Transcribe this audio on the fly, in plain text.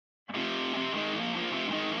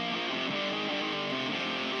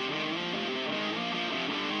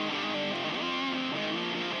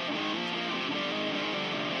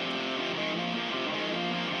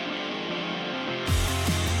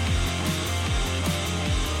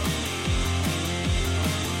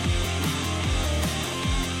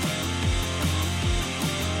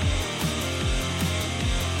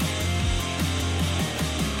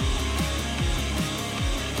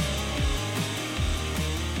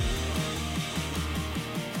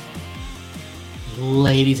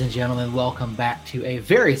Ladies and gentlemen, welcome back to a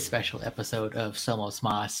very special episode of Somos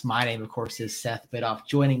Mas. My name, of course, is Seth Bidoff.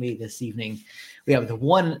 Joining me this evening, we have the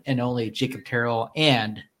one and only Jacob Terrell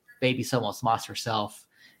and baby Somos Mas herself,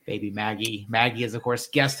 baby Maggie. Maggie is, of course,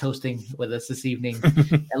 guest hosting with us this evening,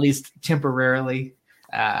 at least temporarily.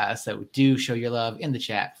 So do show your love in the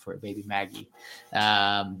chat for baby Maggie.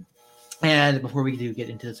 And before we do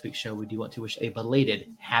get into this week's show, we do want to wish a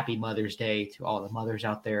belated Happy Mother's Day to all the mothers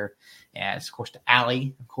out there. And, of course, to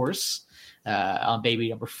Allie, of course, on baby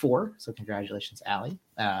number 4. So congratulations, Allie.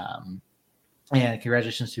 And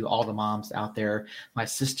congratulations to all the moms out there. My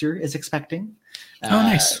sister is expecting.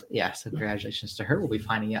 Nice. Yeah, so congratulations to her. We'll be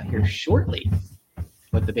finding out here shortly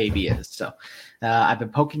what the baby is. So I've been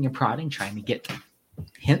poking and prodding, trying to get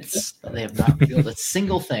hints, but they have not revealed a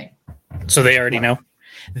single thing. So they already know?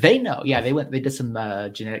 They know. Yeah, they did some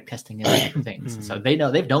genetic testing and things. So they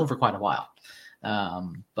know. They've known for quite a while.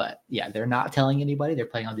 But yeah, they're not telling anybody. They're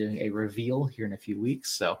planning on doing a reveal here in a few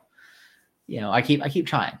weeks. So, I keep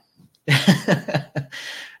trying.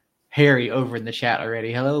 Harry over in the chat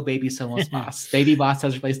already. Hello, baby Somos Boss. Baby Boss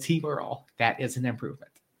has replaced Team Earl. That is an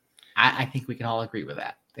improvement. I think we can all agree with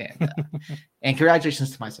that. And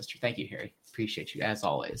congratulations to my sister. Thank you, Harry. Appreciate you as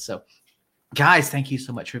always. So, guys, thank you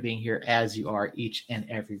so much for being here as you are each and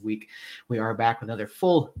every week. We are back with another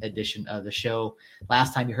full edition of the show.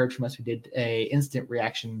 Last time you heard from us, we did a instant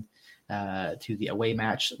reaction to the away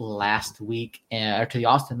match last week, or to the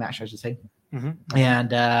Austin match, I should say. Mm-hmm.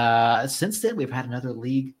 And since then, we've had another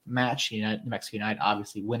league match. New Mexico United,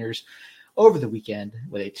 obviously winners over the weekend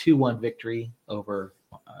with a 2-1 victory over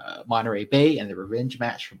Monterey Bay and the revenge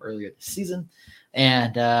match from earlier this season.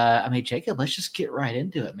 And Jacob, let's just get right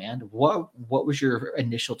into it, man. What was your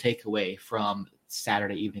initial takeaway from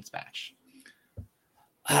Saturday evening's match?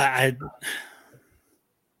 That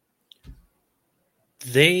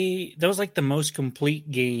was like the most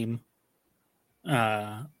complete game,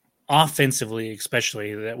 offensively,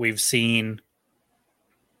 especially, that we've seen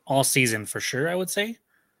all season for sure, I would say.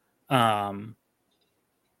 You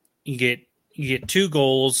get 2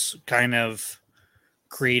 goals kind of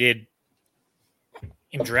created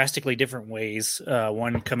in drastically different ways.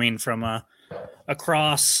 One coming from a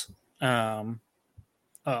cross, a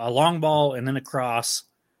long ball, and then a cross,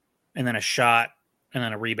 and then a shot, and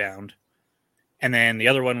then a rebound. And then the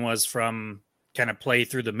other one was from kind of play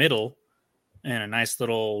through the middle and a nice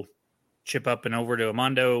little chip up and over to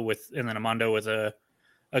Amando and then Amando with a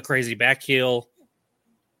crazy back heel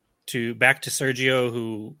back to Sergio,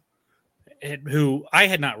 who I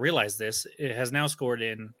had not realized this. It has now scored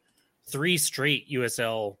in 3 straight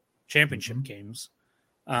USL championship games.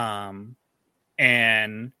 And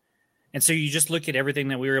so you just look at everything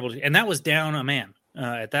that we were able to, and that was down a man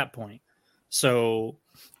at that point. So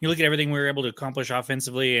you look at everything we were able to accomplish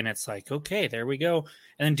offensively, and it's like, okay, there we go.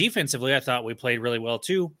 And then defensively, I thought we played really well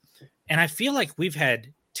too. And I feel like we've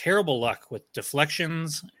had terrible luck with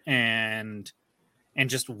deflections and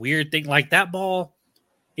just weird things like that ball.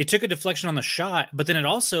 It took a deflection on the shot, but then it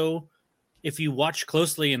also, if you watch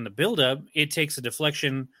closely in the buildup, it takes a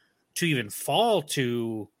deflection to even fall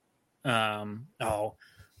to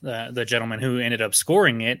the gentleman who ended up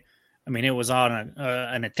scoring it. I mean, it was on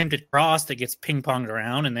an attempted cross that gets ping-ponged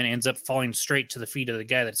around and then ends up falling straight to the feet of the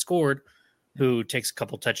guy that scored, who takes a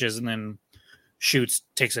couple touches and then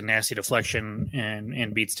takes a nasty deflection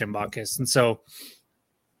and beats Tim Bacchus. And so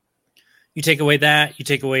you take away that, you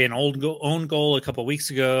take away an own goal a couple weeks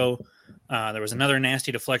ago. There was another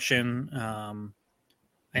nasty deflection.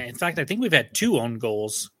 In fact, I think we've had 2 own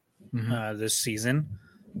goals this season,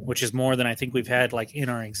 which is more than I think we've had like in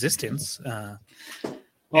our existence. I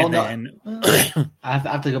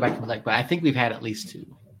have to go back and look, but I think we've had at least 2.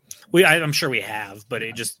 I'm sure we have, but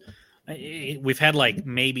we've had like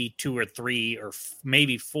maybe 2 or 3 or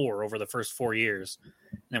maybe 4 over the first 4 years.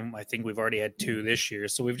 And I think we've already had 2 this year.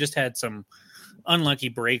 So we've just had some unlucky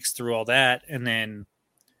breaks through all that. And then,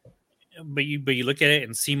 but you look at it,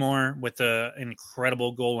 and Seymour with the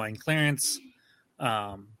incredible goal line clearance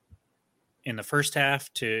in the first half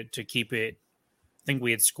to keep it. I think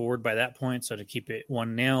we had scored by that point, so to keep it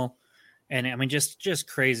 1-0. And I mean, just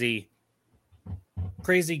crazy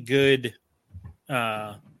good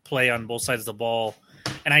play on both sides of the ball.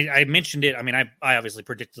 And I mentioned it. I mean, I obviously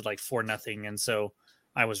predicted like 4-0, and so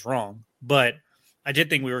I was wrong. But I did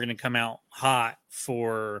think we were going to come out hot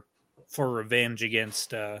for revenge against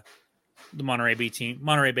the Monterey Bay team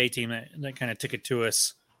that kind of took it to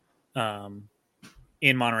us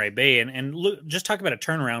in Monterey Bay. And look, just talk about a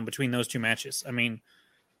turnaround between those 2 matches. I mean,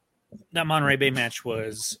 that Monterey Bay match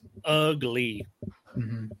was ugly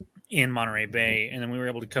in Monterey Bay, and then we were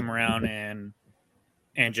able to come around and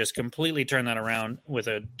and just completely turn that around with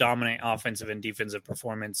a dominant offensive and defensive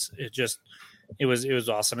performance. It was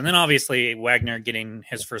awesome. And then obviously Waggoner getting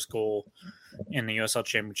his first goal in the USL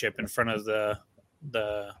Championship in front of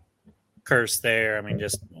the curse there. I mean,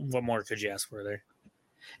 just what more could you ask for there?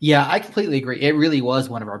 Yeah, I completely agree. It really was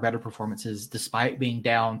one of our better performances, despite being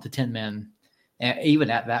down to 10 men. And even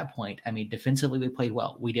at that point, I mean, defensively, we played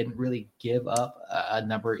well. We didn't really give up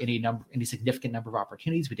any significant number of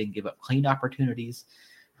opportunities. We didn't give up clean opportunities.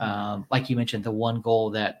 Like you mentioned, the one goal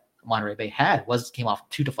that Monterey Bay had came off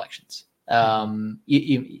 2 deflections. And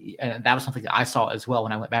that was something that I saw as well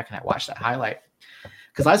when I went back and I watched that highlight,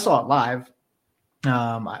 because I saw it live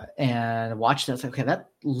and watched it. I was like, okay, that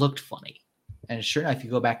looked funny. And sure enough, you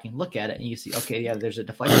go back and look at it and you see, okay, yeah, there's a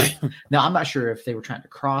deflection. Now, I'm not sure if they were trying to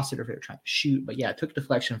cross it or if they were trying to shoot, but yeah, it took a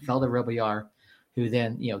deflection, fell to Robillard, who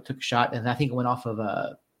then, took a shot. And I think it went off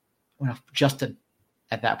Justin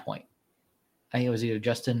at that point. I think it was either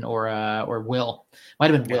Justin or Will.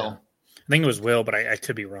 Might have been Will. I think it was Will, but I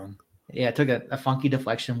could be wrong. Yeah, it took a funky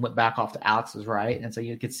deflection, went back off to Alex's right. And so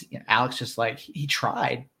you could see Alex just like, he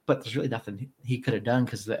tried, but there's really nothing he could have done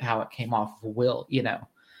because how it came off of Will,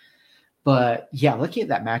 But yeah, looking at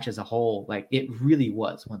that match as a whole, like it really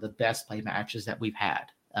was one of the best play matches that we've had.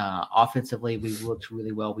 Offensively, we looked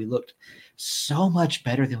really well. We looked so much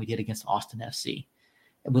better than we did against Austin FC.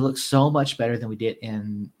 And we looked so much better than we did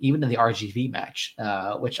even in the RGV match,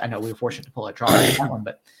 which I know we were fortunate to pull a draw in that one,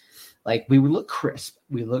 but like we looked crisp.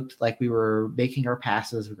 We looked like we were making our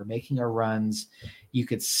passes. We were making our runs. You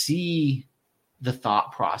could see the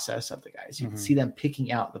thought process of the guys. You could see them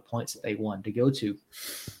picking out the points that they wanted to go to.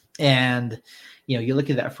 And, you look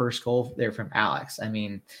at that first goal there from Alex. I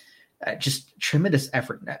mean, just tremendous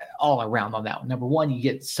effort all around on that one. Number one, you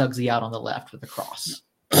get Suggsy out on the left with a cross,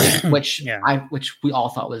 which we all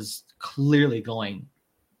thought was clearly going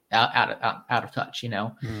out of touch.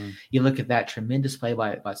 You look at that tremendous play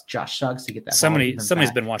by Josh Suggs to get that.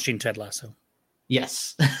 Somebody's been watching Ted Lasso.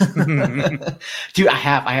 Yes, dude, I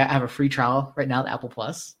have a free trial right now at Apple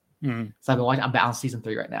Plus. So I've been watching. I'm on season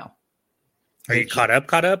 3 right now. Are you caught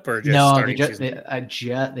up, or just no?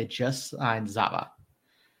 They just signed Zava.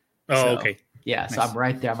 Oh, okay. Yeah, nice. So I'm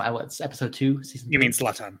right there. What's episode 2? Season 3? You mean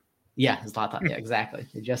Zlatan? Yeah, Zlatan. Yeah, exactly.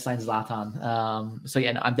 They just signed Zlatan. So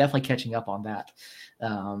yeah, no, I'm definitely catching up on that.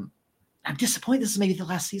 I'm disappointed. This is maybe the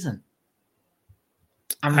last season.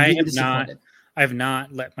 I'm really disappointed. I have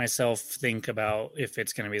not let myself think about if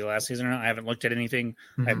it's going to be the last season or not. I haven't looked at anything.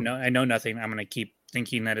 I know nothing. I'm going to keep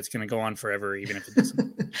thinking that it's going to go on forever, even if it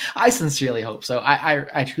doesn't. I sincerely hope so.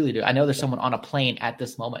 I truly do. I know there's someone on a plane at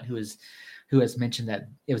this moment who has mentioned that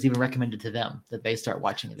it was even recommended to them that they start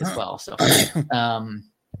watching it as well. So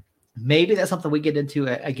maybe that's something we get into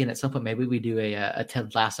again at some point. Maybe we do a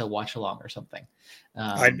Ted Lasso watch along or something.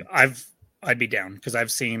 I'd be down because I've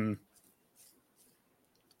seen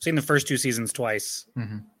the first 2 seasons twice.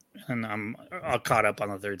 And I'm all caught up on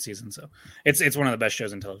the 3rd season. So it's one of the best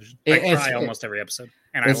shows in television. I cry almost every episode.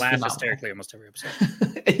 And I laugh hysterically almost every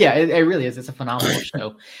episode. Yeah, it really is. It's a phenomenal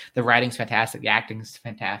show. The writing's fantastic. The acting's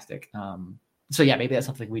fantastic. So yeah, maybe that's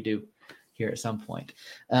something we do here at some point.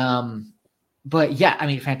 But yeah, I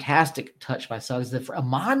mean, fantastic touch by Suggs. For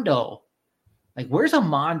Amando, like where's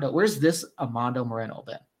Amando? Where's this Amando Moreno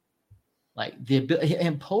been? Like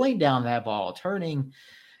him pulling down that ball, turning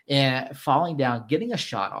and falling down, getting a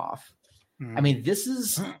shot off. I mean, this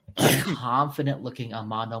is a confident-looking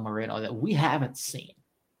Amando Moreno that we haven't seen.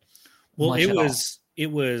 Well, it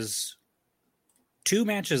was 2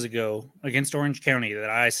 matches ago against Orange County that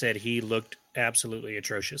I said he looked absolutely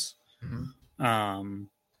atrocious. And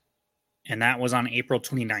that was on April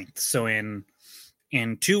 29th. So in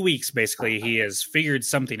 2 weeks, basically, he has figured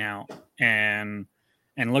something out and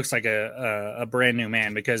looks like a brand new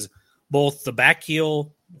man, because both the back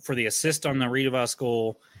heel for the assist on the Rivas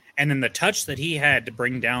goal and then the touch that he had to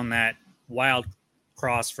bring down that wild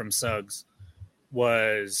cross from Suggs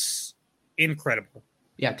was incredible.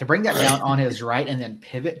 Yeah, to bring that down on his right and then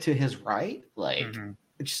pivot to his right,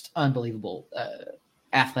 just unbelievable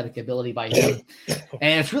athletic ability by him.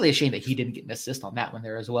 And it's really a shame that he didn't get an assist on that one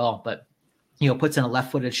there as well. But, puts in a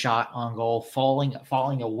left-footed shot on goal,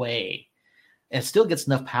 falling away, and still gets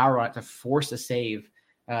enough power on it to force a save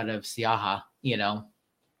out of Siaha,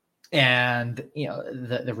 and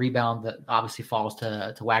the rebound that obviously falls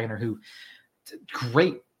to Waggoner, who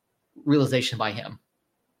great realization by him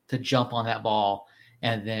to jump on that ball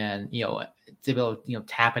and then to be able to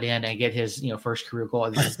tap it in and get his first career goal.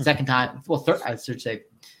 This is the second time, third, I should say,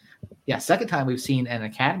 second time we've seen an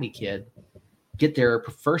academy kid get their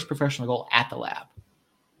first professional goal at the lab,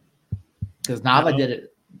 because Nava did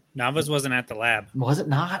it Navas wasn't at the lab. Was it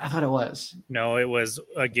not? I thought it was. No, it was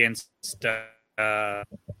against at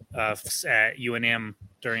UNM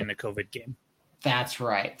during the COVID game. That's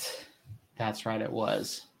right. That's right. It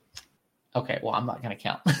was. Okay. Well, I'm not going to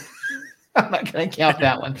count. I'm not going to count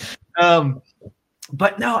that one.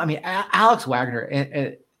 But no, I mean, Alex Waggoner,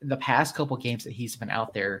 in the past couple games that he's been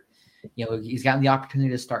out there, he's gotten the opportunity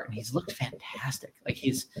to start, and he's looked fantastic. Like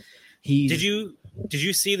he's. Did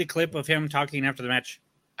you see the clip of him talking after the match?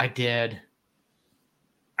 I did.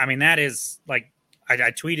 I mean, that is like, I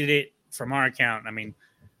tweeted it from our account. I mean,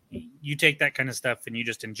 you take that kind of stuff and you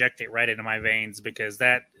just inject it right into my veins, because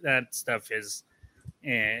that stuff is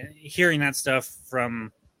hearing that stuff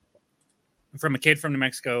from a kid from New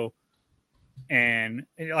Mexico. And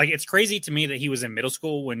like, it's crazy to me that he was in middle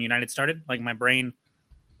school when United started. Like, my brain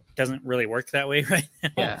doesn't really work that way right now.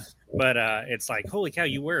 Yeah. But it's like, holy cow,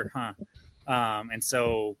 you were, huh? And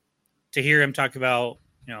so to hear him talk about,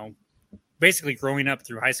 basically growing up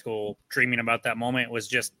through high school, dreaming about that moment was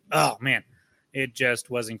just, oh man, it just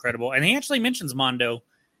was incredible. And he actually mentions Mondo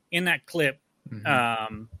in that clip.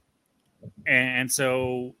 Mm-hmm. And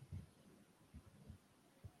so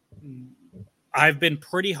I've been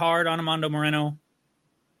pretty hard on Armando Moreno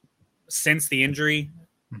since the injury.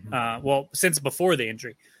 Mm-hmm. Since before the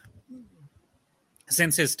injury.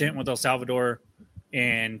 Since his stint with El Salvador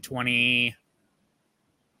in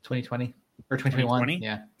 2020 or 2021.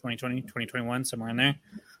 Yeah. 2020, 2021, somewhere in there.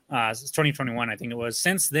 It's 2021, I think it was.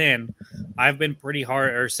 Since then, I've been pretty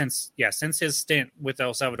hard, or since his stint with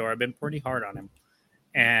El Salvador, I've been pretty hard on him.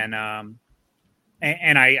 And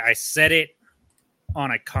I said it on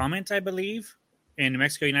a comment, I believe, in New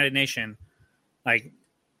Mexico United Nation. Like,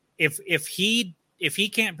 if he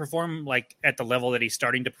can't perform like at the level that he's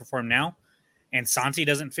starting to perform now, and Santi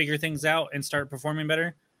doesn't figure things out and start performing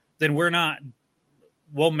better, then we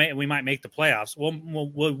might make the playoffs.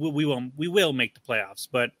 We will make the playoffs,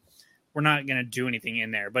 but we're not going to do anything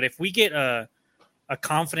in there. But if we get a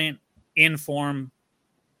confident, in form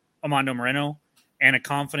Armando Moreno and a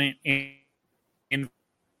confident in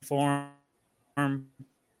form and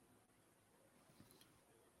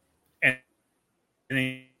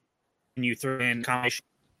then you throw in combination.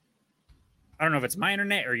 I don't know if it's my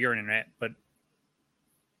internet or your internet, but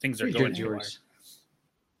things are going yours.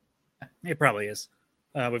 It probably is.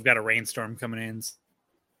 We've got a rainstorm coming in, so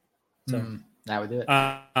that would do it.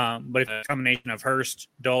 But if a combination of Hurst,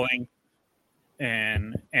 Doling,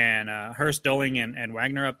 and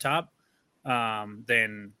Waggoner up top,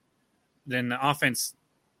 then the offense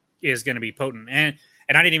is going to be potent. And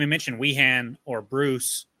I didn't even mention Weehan or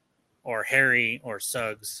Bruce or Harry or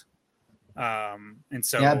Suggs. And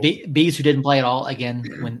so Bees, who didn't play at all again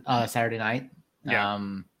when Saturday night. Yeah.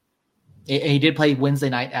 He did play Wednesday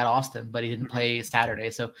night at Austin, but he didn't play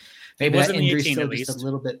Saturday. So maybe that injury still just a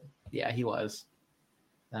little bit. Yeah, he was.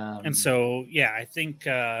 And so, I think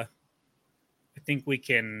we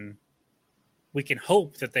can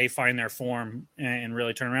hope that they find their form and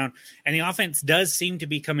really turn around. And the offense does seem to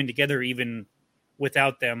be coming together even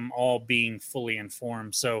without them all being fully in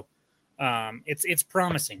form. So it's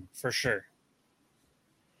promising for sure.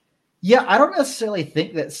 Yeah, I don't necessarily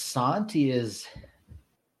think that Santi is.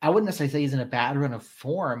 I wouldn't necessarily say he's in a bad run of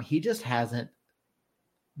form. He just hasn't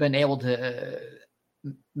been able to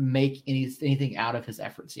make anything out of his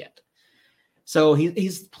efforts yet. So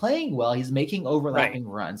he's playing well. He's making overlapping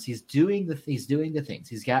runs. He's doing the things.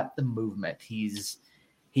 He's got the movement. He's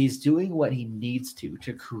doing what he needs to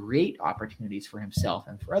create opportunities for himself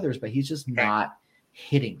and for others, but he's just not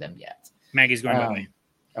hitting them yet. Maggie's going that way.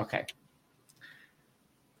 Okay.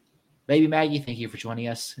 Baby Maggie, thank you for joining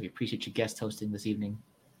us. We appreciate you guest hosting this evening.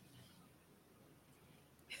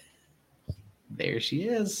 There she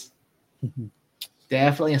is.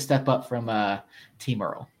 Definitely a step up from Team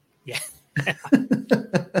Earl. Yeah.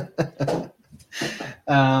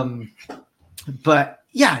 But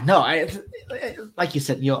yeah, no, like you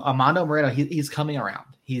said, Armando Moreno, he's coming around.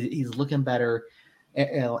 He's looking better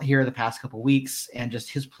here the past couple of weeks, and just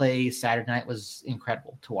his play Saturday night was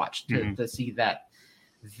incredible to watch. To see that,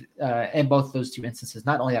 in both those two instances.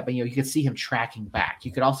 Not only that, but you could see him tracking back.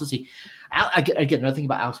 You could also see, again, another thing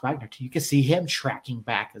about Alex Waggoner too. You could see him tracking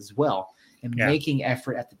back as well and making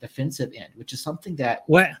effort at the defensive end, which is something that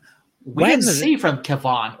we didn't see from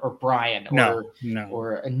Kevon or Brian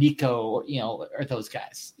or Nico, or those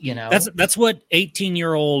guys. That's what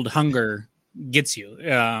 18-year-old hunger gets you.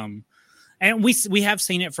 And we have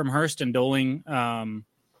seen it from Hurst and Doling on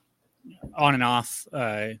and off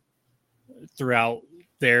throughout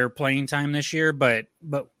their playing time this year, but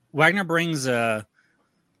Waggoner brings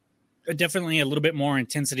definitely a little bit more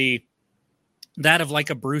intensity, that of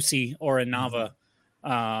like a Brucey or a Nava,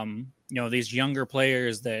 These younger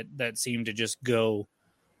players that seem to just go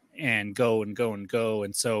and go and go and go.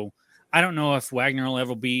 And so I don't know if Wagner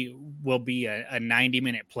will be a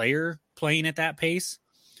 90-minute player playing at that pace.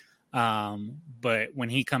 But when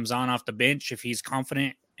he comes on off the bench, if he's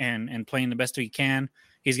confident and playing the best he can,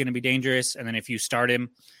 he's going to be dangerous. And then if you start him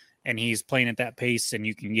and he's playing at that pace and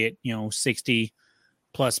you can get, 60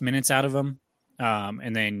 plus minutes out of him,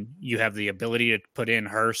 and then you have the ability to put in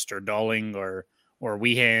Hurst or Dolling or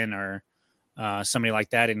Weehan or somebody like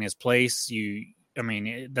that in his place,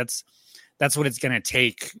 that's what it's going to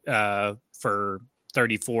take for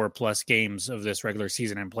 34 plus games of this regular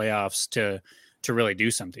season and playoffs to really do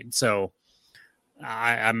something. So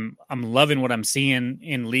I'm loving what I'm seeing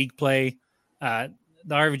in league play. The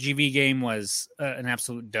RGV game was an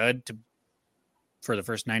absolute dud for the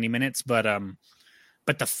first 90 minutes, but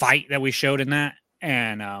the fight that we showed in that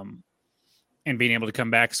and being able to come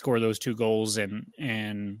back, score those 2 goals and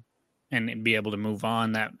be able to move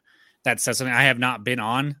on, that says something. I have not been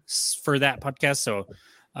on for that podcast, so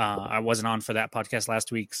I wasn't on for that podcast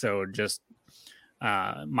last week. So just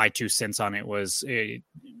my 2 cents on it was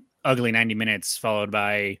ugly 90 minutes followed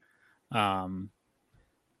by some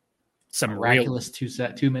miraculous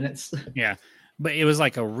 2 minutes. Yeah, but it was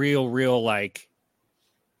like a real like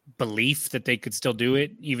belief that they could still do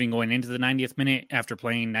it, even going into the 90th minute after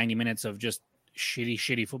playing 90 minutes of just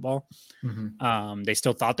shitty football. Mm-hmm. They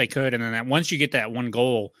still thought they could, and then once you get that 1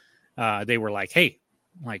 goal, they were like, hey,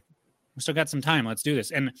 like, we still got some time. Let's do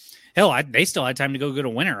this. And hell, they still had time to go get a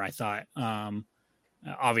winner, I thought.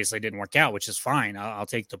 Obviously it didn't work out, which is fine. I'll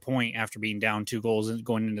take the point after being down 2 goals and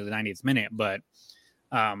going into the 90th minute. But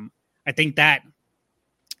I think that, I'm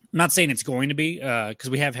not saying it's going to be, because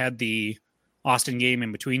we have had the Austin game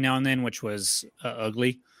in between now and then, which was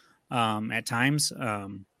ugly at times.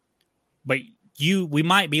 But we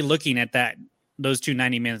might be looking at those 2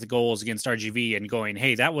 90-minute goals against RGV and going,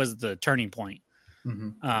 hey, that was the turning point.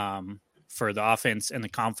 Mm-hmm. For the offense and the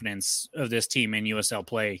confidence of this team in USL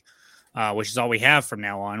play, which is all we have from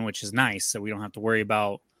now on, which is nice. So we don't have to worry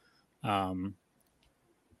about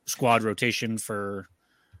squad rotation for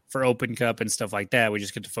Open Cup and stuff like that. We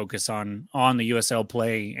just get to focus on the USL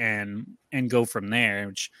play and go from there,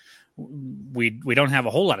 which we don't have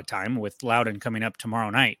a whole lot of time with Loudoun coming up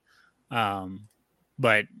tomorrow night.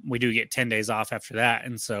 But we do get 10 days off after that.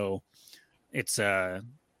 And so it's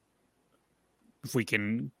if we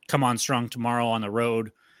can come on strong tomorrow on the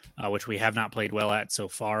road, which we have not played well at so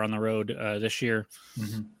far on the road this year,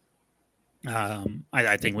 mm-hmm.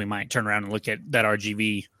 I think we might turn around and look at that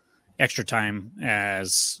RGV extra time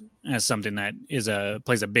as something that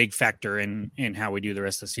plays a big factor in how we do the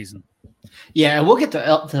rest of the season. Yeah, and we'll get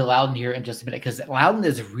to Loudoun here in just a minute, because Loudoun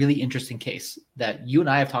is a really interesting case that you and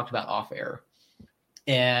I have talked about off air,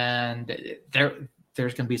 and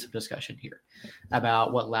there's going to be some discussion here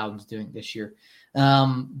about what Loudoun's doing this year.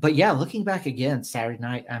 But yeah, looking back again, Saturday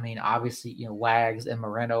night, I mean, obviously, Wags and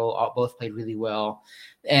Moreno both played really well.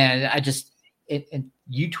 And I just, and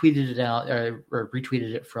you tweeted it out or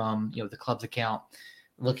retweeted it from, the club's account,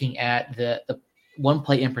 looking at the one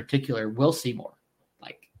play in particular, Will Seymour.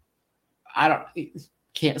 Like,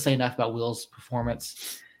 can't say enough about Will's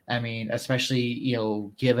performance. I mean, especially,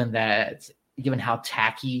 given how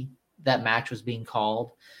tacky that match was being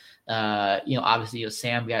called. Obviously,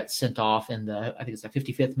 Sam got sent off in I think it's the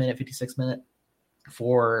 55th minute, 56th minute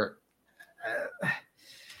for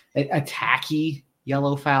a tacky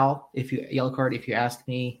yellow card, if you ask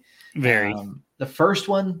me. Very. The first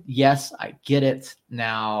one, yes, I get it.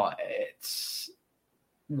 Now, it's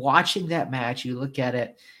watching that match, you look at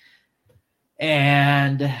it,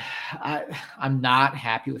 and I'm not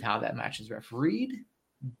happy with how that match is refereed,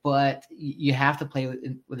 but you have to play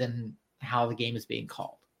within how the game is being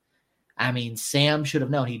called. I mean, Sam should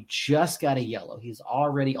have known. He just got a yellow. He's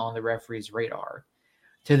already on the referee's radar.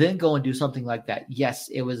 To then go and do something like that, yes,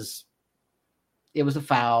 it was a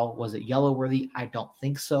foul. Was it yellow worthy? I don't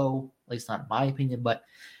think so, at least not in my opinion. But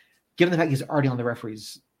given the fact he's already on the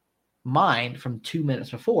referee's mind from 2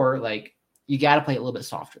 minutes before, like, you got to play it a little bit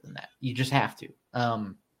softer than that. You just have to.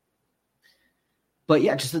 But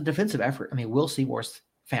yeah, just the defensive effort. I mean, Will Seymour's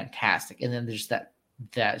fantastic. And then there's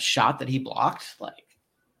that shot that he blocked, like,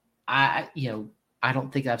 I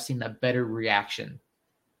don't think I've seen a better reaction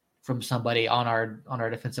from somebody on our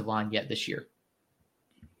defensive line yet this year.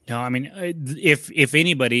 No, I mean, if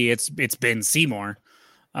anybody, it's been Seymour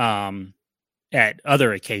at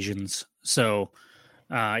other occasions. So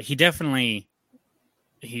he definitely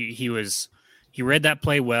he read that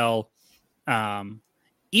play well. Even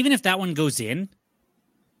if that one goes in,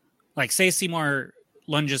 like, say Seymour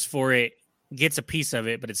lunges for it, gets a piece of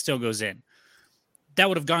it, but it still goes in. that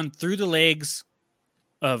would have gone through the legs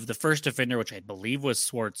of the first defender, which I believe was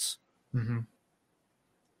Swartz,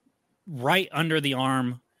 right under the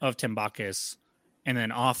arm of Tambakis, and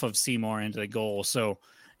then off of Seymour into the goal. So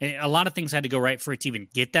a lot of things had to go right for it to even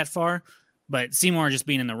get that far. But Seymour just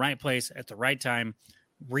being in the right place at the right time,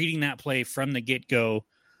 reading that play from the get-go,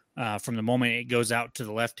 from the moment it goes out to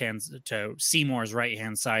the left hand, to Seymour's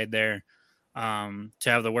right-hand side there, to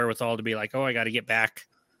have the wherewithal to be like, oh, I got to get back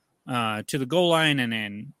to the goal line, and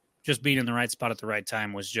then just being in the right spot at the right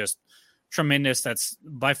time was just tremendous. That's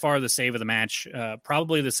by far the save of the match,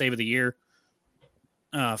 probably the save of the year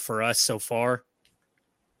for us so far.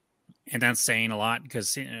 And that's saying a lot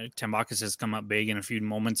because Tambakis has come up big in a few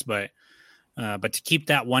moments, but to keep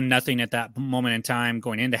that 1-0 at that moment in time,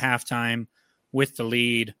 going into halftime with the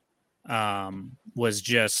lead, was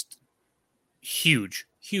just huge.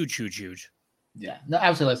 Yeah, no,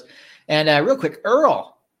 absolutely. And real quick,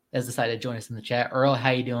 Earl has decided to join us in the chat. Earl, how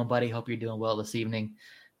you doing, buddy? Hope you're doing well this evening.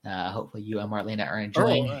 Hopefully you and Marlena are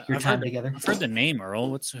enjoying your time together. I've heard the name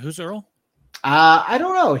Earl. Who's Earl? I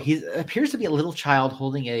don't know. He appears to be a little child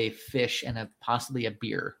holding a fish and possibly a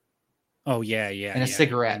beer. Oh, yeah. And a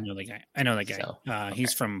cigarette. I know that guy. So, okay.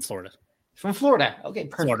 He's from Florida. From Florida. Okay,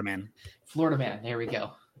 perfect. Florida man. There we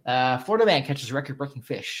go. Florida man catches record-breaking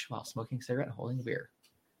fish while smoking a cigarette and holding a beer.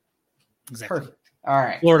 Exactly. Perfect. All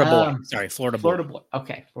right. Florida boy. Sorry, Florida boy.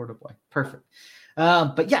 Okay, Florida boy. Perfect.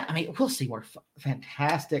 But yeah, I mean, we'll see more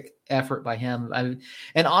fantastic effort by him.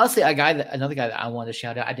 And honestly, another guy that I wanted to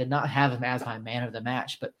shout out, I did not have him as my man of the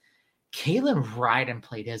match, but Kalen Ryden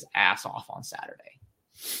played his ass off on Saturday.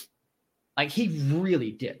 Like, he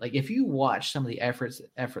really did. Like, if you watch some of the effort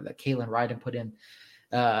that Kalen Ryden put in,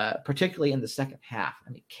 particularly in the second half,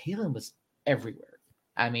 I mean, Kalen was everywhere.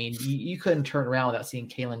 I mean, you couldn't turn around without seeing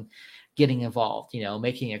Kalen getting involved,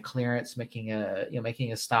 making a clearance, making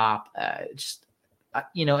a stop, and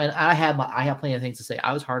I have plenty of things to say.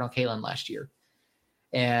 I was hard on Kalen last year,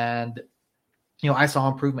 and I saw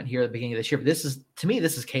improvement here at the beginning of this year. But this is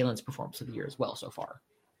Kalen's performance of the year as well so far.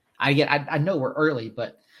 I know we're early,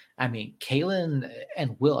 but I mean, Kalen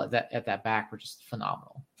and Will at that back were just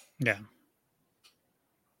phenomenal. Yeah.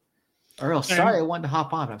 Earl, sorry I wanted to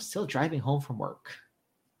hop on, but I'm still driving home from work.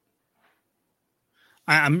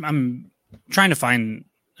 I'm trying to find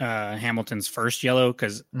Hamilton's first yellow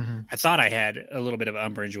because I thought I had a little bit of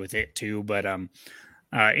umbrage with it too, but in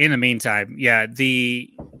the meantime, yeah,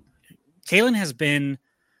 Kalen has been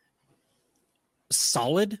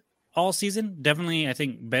solid all season. Definitely, I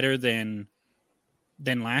think better than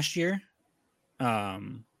last year. But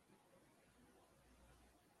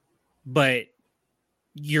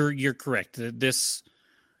you're correct. This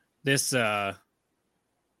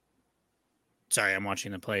sorry, I'm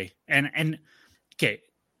watching the play. And okay.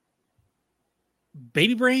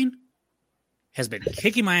 Baby Brain has been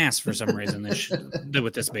kicking my ass for some reason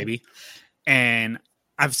with this baby. And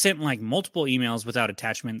I've sent like multiple emails without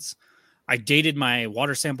attachments. I dated my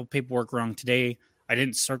water sample paperwork wrong today. I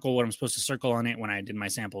didn't circle what I'm supposed to circle on it when I did my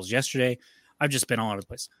samples yesterday. I've just been all over the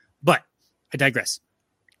place. But I digress.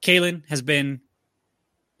 Kalen has been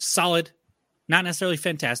solid, not necessarily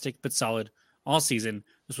fantastic, but solid all season.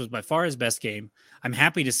 This was by far his best game. I'm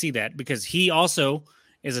happy to see that because he also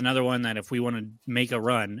is another one that if we want to make a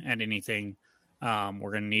run at anything,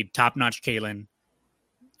 we're going to need top-notch Kalen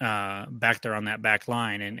back there on that back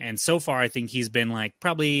line. And so far, I think he's been like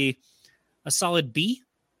probably a solid B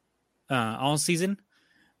all season.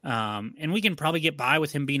 And we can probably get by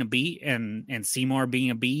with him being a B and Seymour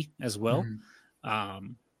being a B as well.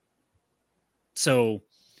 So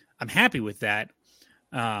I'm happy with that.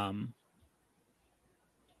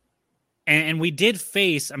 And we did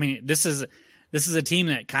face, I mean, this is a team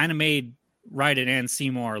that kind of made Ryden and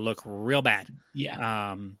Seymour look real bad.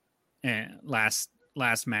 Yeah. Last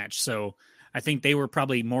match. So I think they were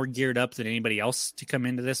probably more geared up than anybody else to come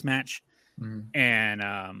into this match.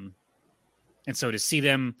 And so to see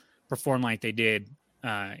them perform like they did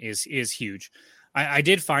is huge. I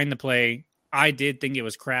did find the play. I did think it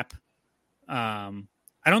was crap. I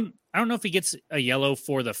don't know if he gets a yellow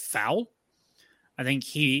for the foul. I think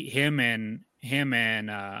him and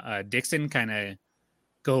Dixon kind of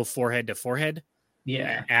go forehead to forehead.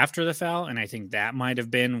 Yeah. After the foul, and I think that might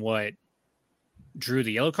have been what drew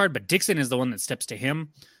the yellow card. But Dixon is the one that steps to him,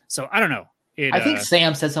 so I don't know. I think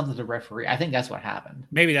Sam said something to the referee. I think that's what happened.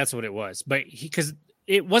 Maybe that's what it was. But because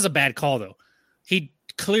it was a bad call, though. He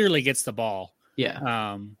clearly gets the ball.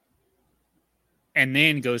 Yeah. And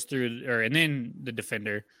then goes through, and then the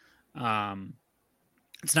defender.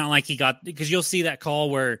 It's not like he got, because you'll see that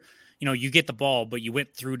call where, you get the ball, but you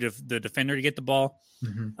went through the defender to get the ball.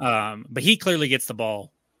 But he clearly gets the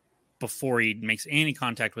ball before he makes any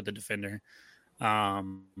contact with the defender.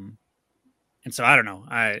 And so I don't know.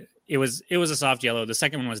 It was a soft yellow. The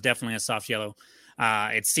second one was definitely a soft yellow.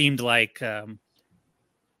 It seemed like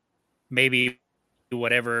maybe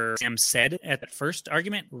whatever Sam said at that first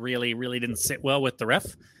argument really, really didn't sit well with the ref.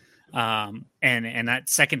 And that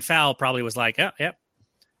second foul probably was like, oh, yep,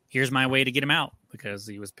 here's my way to get him out, because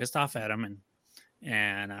he was pissed off at him.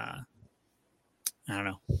 And I don't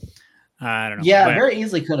know. Yeah, but very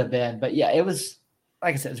easily could have been. But yeah, it was,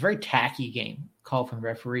 like I said, it's a very tacky game call from the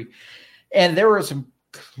referee. And there were some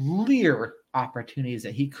clear opportunities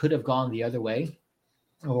that he could have gone the other way,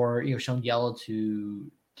 or shown yellow to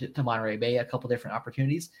Monterey Bay, a couple different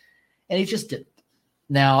opportunities, and he just didn't.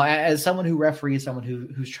 Now, as someone who referees, someone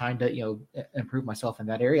who's trying to improve myself in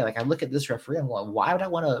that area, like I look at this referee, I'm going, why would I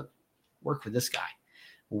want to work with this guy?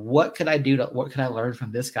 What could I do? What could I learn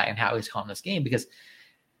from this guy and how he's calling this game? Because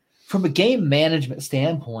from a game management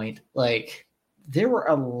standpoint, like there were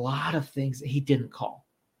a lot of things that he didn't call.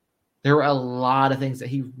 There were a lot of things that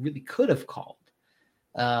he really could have called.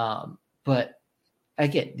 But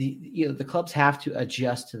again, the clubs have to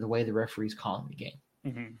adjust to the way the referee's calling the game.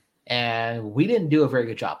 Mm-hmm. And we didn't do a very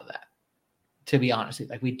good job of that, to be honest.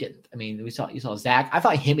 Like we didn't. I mean, you saw Zach. I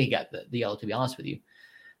thought Hemi got the yellow, to be honest with you.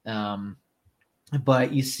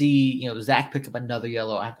 But you see, Zach picked up another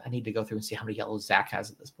yellow. I need to go through and see how many yellows Zach has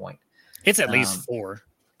at this point. It's at least 4.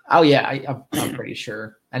 Oh yeah, I'm pretty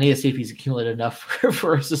sure. I need to see if he's accumulated enough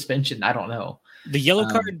for a suspension. I don't know. The yellow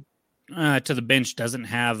card to the bench doesn't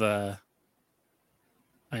have a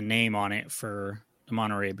name on it for the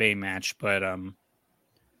Monterey Bay match, but I'm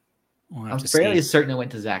fairly certain it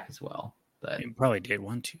went to Zach as well. But it probably did.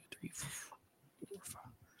 1, 2, 3, 4, 5.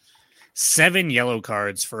 7 yellow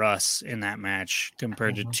cards for us in that match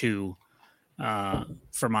compared to 2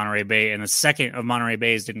 for Monterey Bay, and the second of Monterey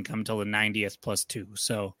Bay's didn't come until the 90th plus 2.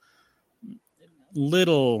 So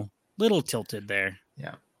little tilted there.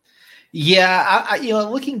 Yeah. I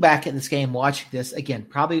looking back at this game, watching this again,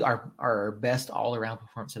 probably our best all around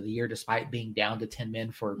performance of the year, despite being down to 10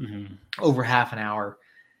 men for over half an hour.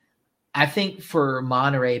 I think for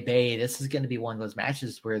Monterey Bay, this is going to be one of those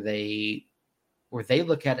matches where they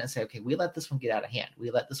look at it and say, okay, we let this one get out of hand.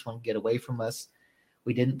 We let this one get away from us.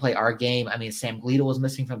 We didn't play our game. I mean, Sam Gleedle was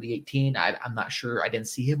missing from the 18. I'm not sure. I didn't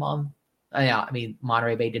see him on.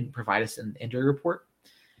 Monterey Bay didn't provide us an injury report.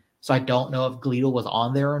 So I don't know if Gleedle was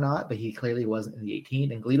on there or not, but he clearly wasn't in the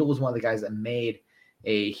 18. And Gleedle was one of the guys that made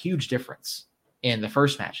a huge difference in the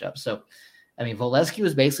first matchup. So, I mean, Volesky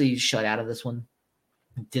was basically shut out of this one.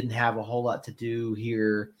 Didn't have a whole lot to do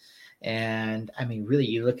here. And, I mean, really,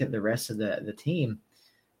 you look at the rest of the team.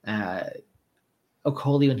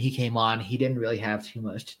 Okoli, when he came on, he didn't really have too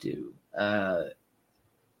much to do.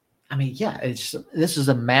 This is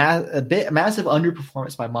a massive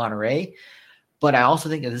underperformance by Monterey, but I also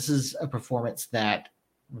think that this is a performance that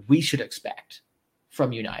we should expect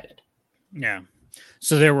from United. Yeah.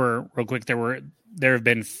 So there have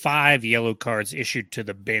been 5 yellow cards issued to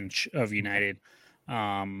the bench of United.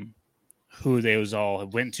 Who those all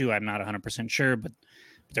have went to, I'm not 100% sure, but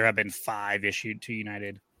there have been 5 issued to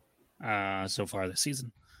United so far this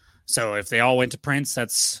season. So if they all went to Prince,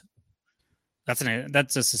 that's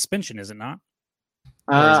a suspension, is it not?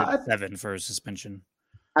 Or is it 7 for a suspension?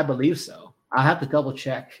 I believe so. I'll have to double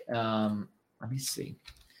check. Let me see.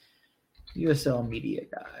 USL Media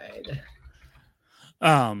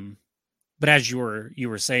Guide. But as you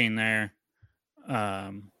were saying there,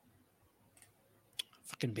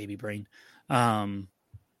 fucking baby brain. What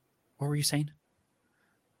were you saying?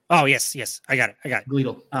 Oh, yes. I got it.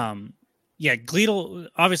 Gleedle. Gleedle,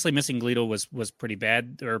 obviously missing Gleedle was pretty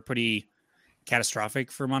bad, or pretty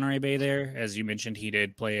catastrophic for Monterey Bay there. As you mentioned, he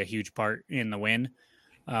did play a huge part in the win.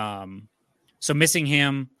 So missing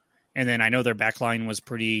him, and then I know their back line was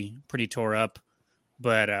pretty tore up,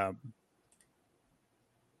 but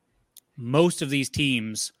most of these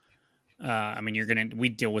teams,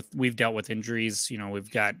 we've dealt with injuries.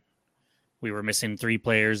 We were missing 3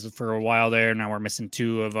 players for a while there. Now we're missing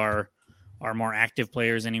 2 of our more active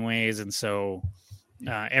players anyways. And so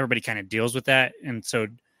everybody kind of deals with that. And so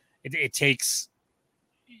it takes,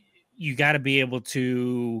 you got to be able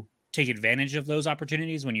to take advantage of those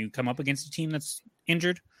opportunities when you come up against a team that's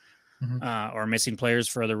injured or missing players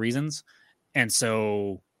for other reasons. And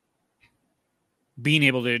so being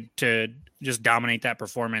able to just dominate that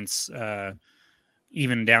performance,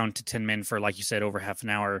 even down to 10 men for, like you said, over half an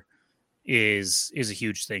hour is a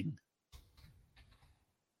huge thing.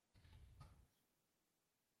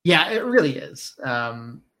 Yeah, it really is.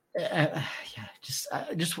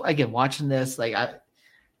 Just again, watching this, like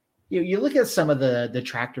you look at some of the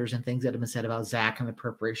detractors and things that have been said about Zach and the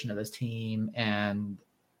preparation of his team, and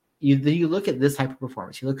you look at this type of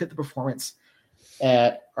performance. You look at the performance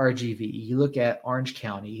at RGV. You look at Orange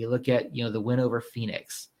County. You look at the win over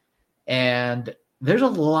Phoenix, and there's a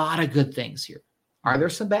lot of good things here. Are there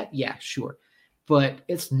some bad? Yeah, sure, but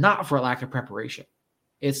it's not for a lack of preparation.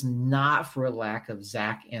 It's not for a lack of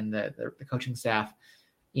Zach and the coaching staff,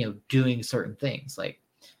 doing certain things. Like,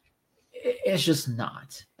 it's just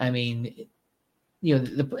not. I mean,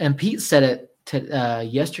 and Pete said it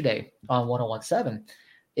yesterday on 101.7.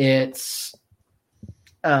 It's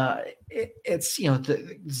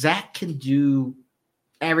Zach can do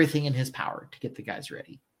everything in his power to get the guys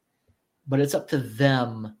ready, but it's up to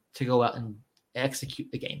them to go out and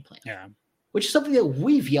execute the game plan. Yeah, which is something that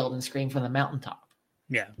we've yelled and screamed from the mountaintop.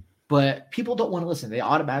 Yeah. But people don't want to listen. They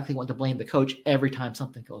automatically want to blame the coach every time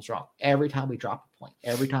something goes wrong. Every time we drop a point.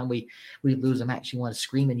 Every time we lose a match, you want to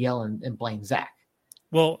scream and yell and blame Zach.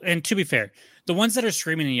 Well, and to be fair, the ones that are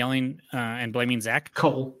screaming and yelling and blaming Zach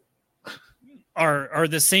Cole are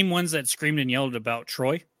the same ones that screamed and yelled about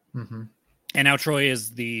Troy. Mm-hmm. And now Troy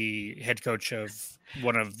is the head coach of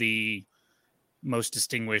one of the most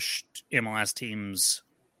distinguished MLS teams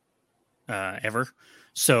ever.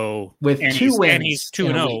 So with 2 wins, and he's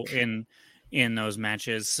 2-0 in those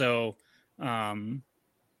matches. So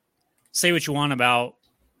say what you want about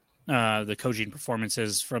the coaching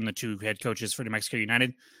performances from the 2 head coaches for New Mexico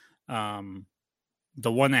United. The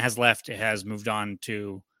one that has left has moved on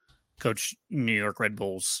to coach New York Red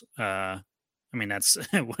Bulls. I mean, that's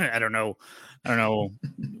I don't know.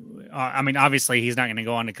 I mean, obviously he's not going to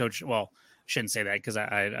go on to coach. Well, I shouldn't say that because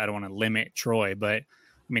I don't want to limit Troy, but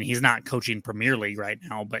I mean, he's not coaching Premier League right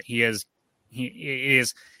now, but it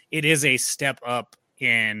is a step up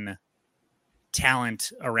in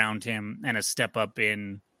talent around him and a step up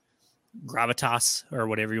in gravitas or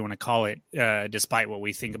whatever you want to call it, despite what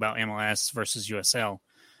we think about MLS versus USL.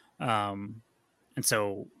 And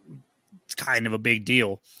so it's kind of a big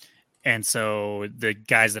deal. And so the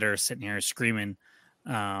guys that are sitting here screaming,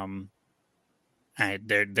 they're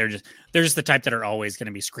just the type that are always going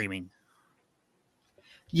to be screaming.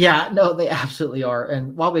 Yeah, no, they absolutely are.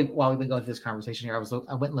 And while we've been going through this conversation here, I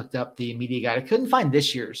went and looked up the media guide. I couldn't find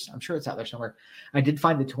this year's. I'm sure it's out there somewhere. I did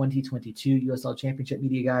find the 2022 USL Championship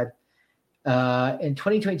media guide. In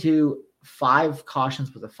 2022, 5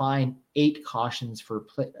 cautions with a fine, 8 cautions for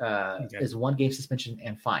is 1 game suspension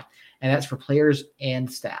and fine, and that's for players and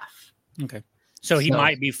staff. Okay, so he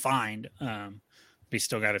might be fined. But he's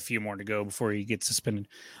still got a few more to go before he gets suspended.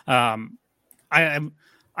 I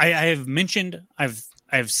have mentioned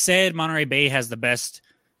I've said Monterey Bay has the best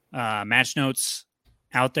match notes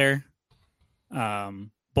out there.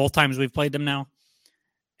 Both times we've played them now,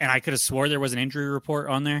 and I could have swore there was an injury report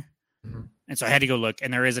on there. Mm-hmm. And so I had to go look,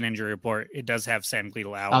 and there is an injury report. It does have Sam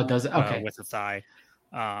Gleedle out. Oh, does it? Okay. With a thigh.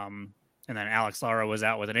 And then Alex Lara was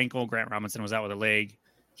out with an ankle. Grant Robinson was out with a leg.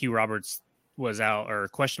 Hugh Roberts was out or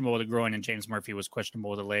questionable with a groin, and James Murphy was questionable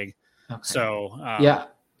with a leg. Okay. So, yeah.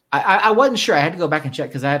 I wasn't sure. I had to go back and check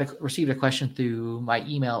because I had received a question through my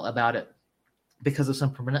email about it because of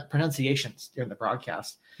some pronunciations during the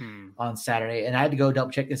broadcast on Saturday. And I had to go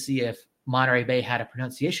double check to see if Monterey Bay had a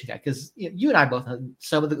pronunciation guide because you and I both know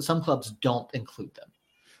some clubs don't include them.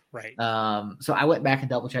 Right. So I went back and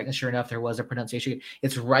double checked, and sure enough, there was a pronunciation.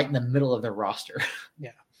 It's right in the middle of their roster.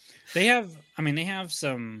 Yeah. They have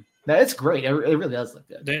some. No, it's great. It really does look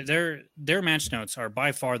good. Their match notes are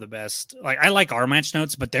by far the best. Like, I like our match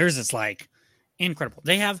notes, but theirs is like incredible.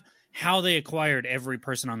 They have how they acquired every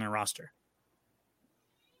person on their roster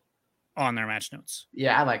on their match notes.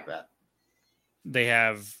 Yeah, I like that. They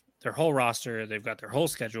have their whole roster. They've got their whole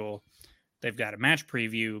schedule. They've got a match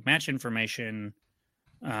preview, match information.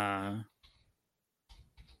 They've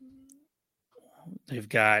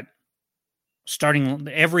got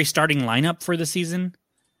every starting lineup for the season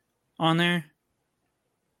on there.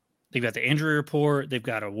 They've got the injury report. They've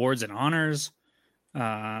got awards and honors. They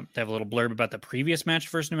have a little blurb about the previous match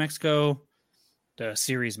versus New Mexico, the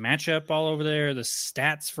series matchup all over there, the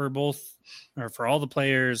stats for both or for all the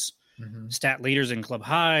players, stat leaders and club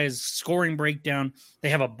highs, scoring breakdown. They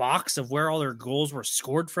have a box of where all their goals were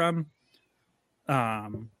scored from. I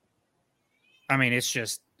mean,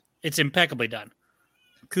 it's impeccably done.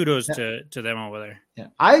 Kudos to them over there. Yeah,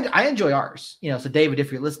 I enjoy ours. So David,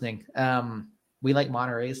 if you're listening, we like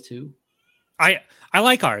Monterey's too. I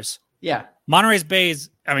like ours. Yeah, Monterey Bay's.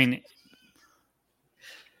 I mean,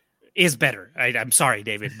 is better. I'm sorry,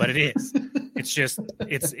 David, but it is. It's just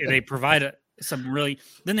they provide some really.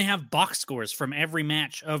 Then they have box scores from every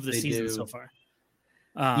match of the season so far.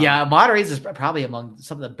 Yeah, Monterey's is probably among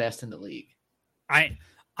some of the best in the league. I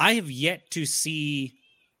I have yet to see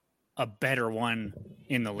a better one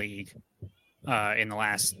in the league in the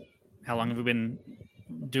last, how long have we been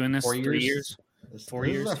doing this? 4 years. 3 years? This 4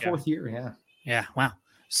 is years? our fourth year, yeah. Yeah, wow.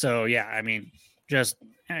 So, yeah, I mean, just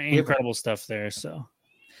incredible stuff there, so.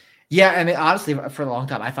 Yeah, I mean, honestly, for a long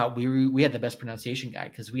time, I thought we had the best pronunciation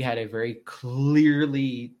guide because we had a very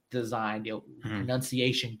clearly designed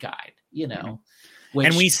pronunciation guide, which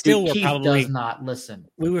and we still were Keith probably does not listen.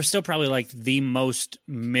 We were still probably like the most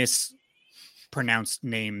mispronounced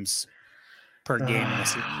names per game.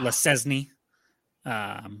 Lesesny.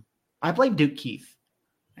 I blame Duke Keith.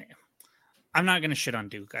 I'm not gonna shit on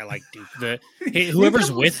Duke. I like Duke.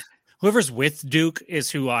 Whoever's with Duke is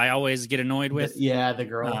who I always get annoyed with. The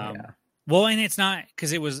girl. Yeah. Well, and it's not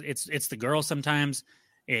because it's the girl sometimes,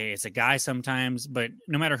 it's a guy sometimes, but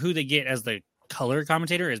no matter who they get as the color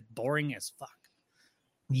commentator is boring as fuck.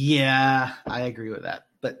 Yeah, I agree with that.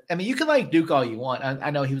 But I mean, you can like Duke all you want.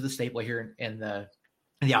 I know he was a staple here in the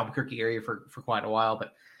Albuquerque area for quite a while,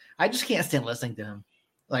 but I just can't stand listening to him.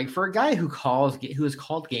 Like, for a guy who has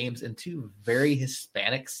called games in two very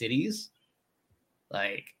Hispanic cities,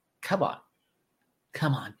 like, come on,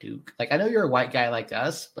 Duke. Like, I know you're a white guy like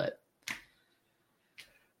us, but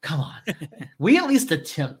come on. We at least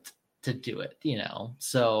attempt to do it,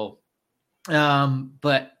 So,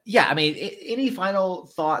 but yeah, I mean, any final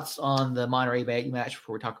thoughts on the Monterey Bay match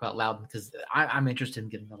before we talk about Loudoun? Because I'm interested in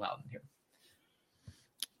getting the Loudoun here.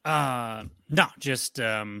 No, just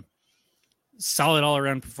solid all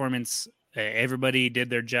around performance. Everybody did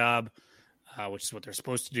their job, which is what they're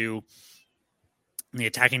supposed to do. The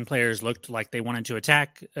attacking players looked like they wanted to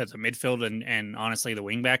attack at the midfield, and honestly, the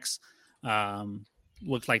wingbacks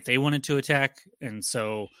looked like they wanted to attack, and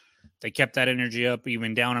so they kept that energy up,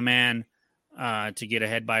 even down a man to get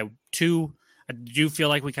ahead by 2. I do feel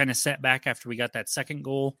like we kind of set back after we got that second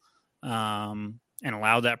goal and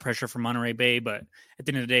allowed that pressure from Monterey Bay, but at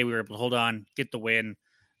the end of the day, we were able to hold on, get the win,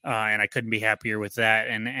 and I couldn't be happier with that.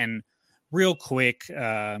 And real quick,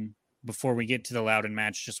 before we get to the Loudoun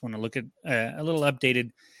match, just want to look at a little updated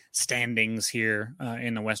standings here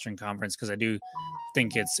in the Western Conference, because I do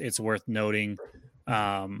think it's worth noting.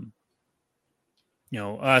 Us,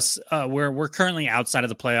 we're currently outside of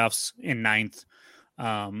the playoffs in 9th.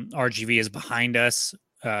 RGV is behind us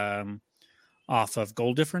off of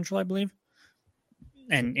goal differential, I believe,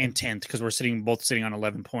 and 10th, because we're both sitting on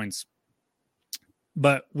 11 points.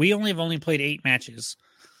 But we have only played 8 matches,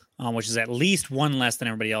 which is at least 1 less than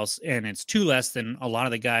everybody else, and it's 2 less than a lot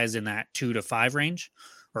of the guys in that 2 to 5 range,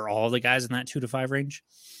 or all the guys in that 2 to 5 range.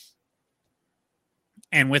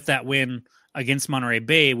 And with that win against Monterey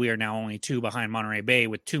Bay, we are now only 2 behind Monterey Bay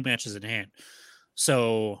with 2 matches in hand.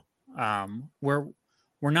 So we're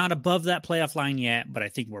not above that playoff line yet, but I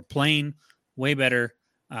think we're playing way better,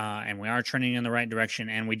 and we are trending in the right direction,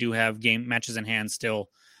 and we do have matches in hand still.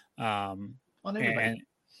 And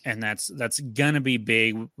that's gonna be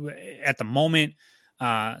big at the moment.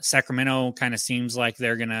 Sacramento kind of seems like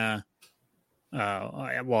they're gonna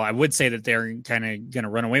I would say that they're kind of gonna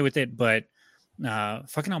run away with it, but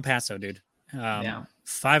fucking El Paso, dude.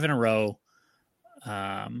 5 in a row,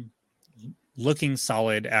 looking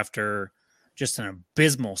solid after just an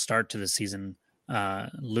abysmal start to the season,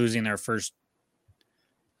 losing their first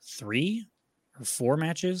 3 or 4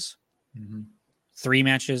 matches. 3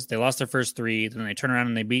 matches. They lost their first 3. Then they turn around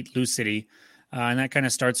and they beat Lou City. And that kind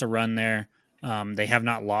of starts a run there. They have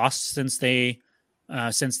not lost since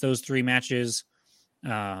those 3 matches.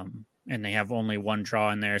 And they have only 1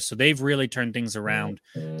 draw in there. So they've really turned things around.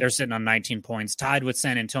 They're sitting on 19 points, tied with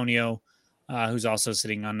San Antonio, who's also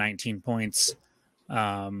sitting on 19 points.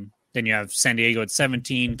 Then you have San Diego at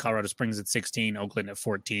 17, Colorado Springs at 16, Oakland at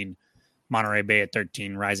 14, Monterey Bay at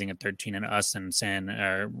 13, Rising at 13, and us and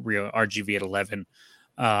Rio RGV at 11.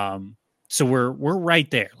 So we're right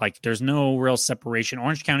there. Like, there's no real separation.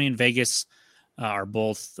 Orange County and Vegas are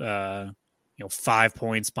both 5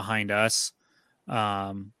 points behind us,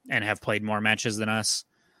 and have played more matches than us.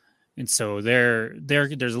 And so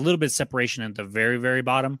there's a little bit of separation at the very, very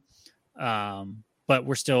bottom. But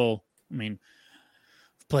we're still, most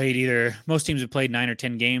teams have played 9 or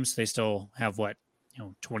 10 games. They still have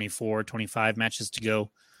 24, 25 matches to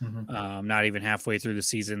go. Not even halfway through the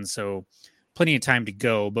season. So plenty of time to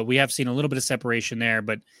go, but we have seen a little bit of separation there,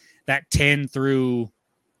 but that 10 through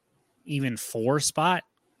even 4 spot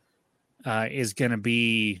is going to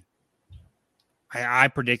be, I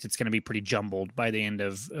predict it's going to be pretty jumbled by the end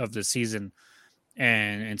of the season.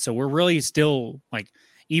 And so we're really still, like,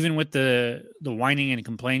 even with the whining and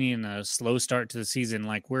complaining and the slow start to the season,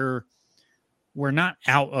 like, we're not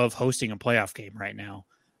out of hosting a playoff game right now.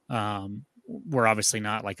 We're obviously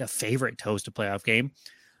not like a favorite to host a playoff game,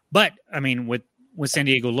 But I mean, with San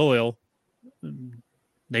Diego Loyal,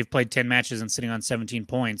 they've played 10 matches and sitting on 17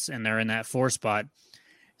 points, and they're in that 4 spot.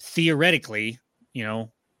 Theoretically,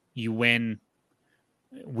 you win.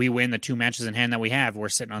 We win the 2 matches in hand that we have. We're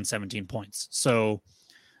sitting on 17 points. So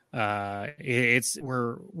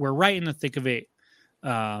we're right in the thick of it.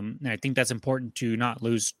 And I think that's important to not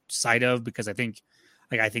lose sight of, because I think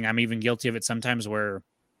I'm even guilty of it sometimes, where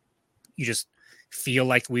you just feel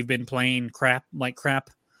like we've been playing crap.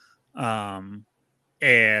 And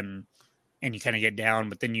you kind of get down,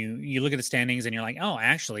 but then you look at the standings and you're like, oh,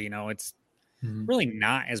 actually, it's really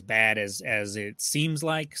not as bad as it seems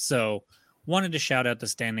like. So wanted to shout out the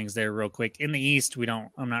standings there real quick. In the East,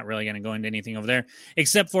 I'm not really going to go into anything over there,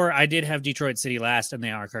 except for I did have Detroit City last, and they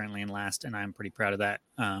are currently in last, and I'm pretty proud of that.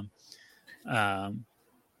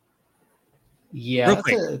 Yeah,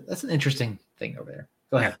 that's an interesting thing over there.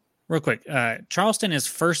 Go ahead. Yeah, real quick. Charleston is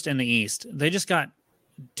first in the East. They just got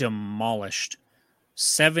demolished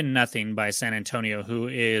 7-0 by San Antonio, who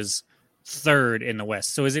is third in the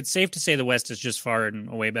West. So is it safe to say the West is just far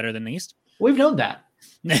and away better than the East? We've known that.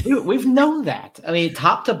 We've known that. I mean,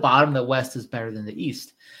 top to bottom, the West is better than the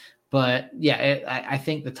East. But yeah, I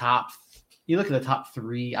think you look at the top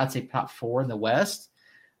 3, I'd say top 4 in the West,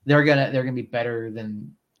 they're gonna be better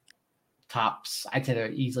than tops. I'd say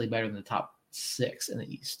they're easily better than the top 6 in the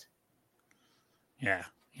East. Yeah.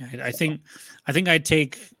 I think I'd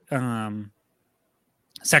take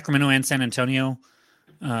Sacramento and San Antonio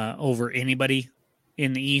over anybody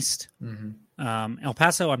in the East. Mm-hmm. El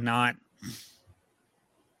Paso, I'm not.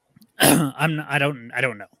 I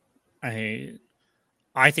don't know. I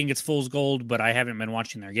think it's fool's gold, but I haven't been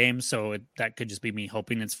watching their games, so that could just be me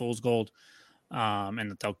hoping it's fool's gold, and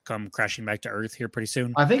that they'll come crashing back to earth here pretty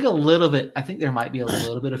soon. I think a little bit. I think there might be a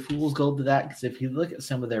little bit of fool's gold to that, because if you look at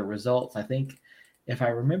some of their results, I think if I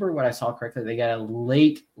remember what I saw correctly, they got a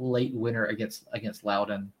late winner against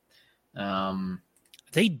Loudoun.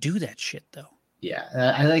 They do that shit though.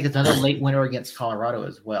 Yeah, I think it's another late winner against Colorado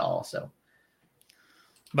as well. So,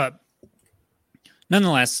 but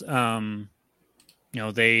nonetheless, they're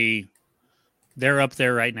up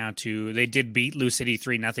there right now too. They did beat Lou City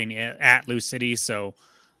 3-0 at Lou City, so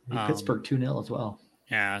Pittsburgh 2-0 as well.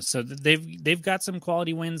 Yeah, so they've got some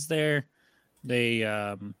quality wins there. They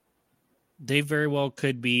very well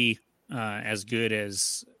could be as good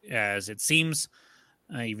as it seems,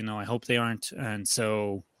 even though I hope they aren't. And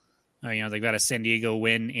so, they've got a San Diego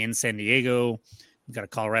win in San Diego. We've got a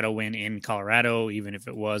Colorado win in Colorado, even if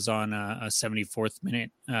it was on a 74th minute.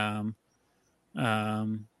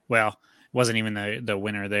 Well, it wasn't even the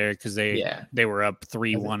winner there, because they were up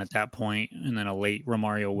 3-1 at that point, and then a late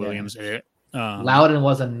Romario Williams hit. Loudoun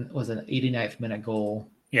was an 89th minute goal.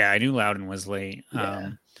 Yeah, I knew Loudoun was late.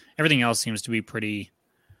 Yeah. Everything else seems to be pretty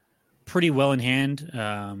well in hand.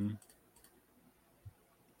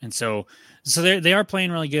 And so they are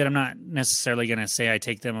playing really good. I'm not necessarily going to say I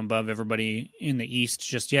take them above everybody in the East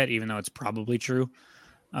just yet, even though it's probably true.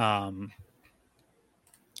 But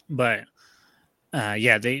when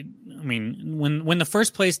the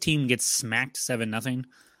first place team gets smacked 7-0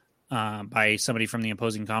 by somebody from the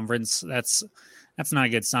opposing conference, that's not a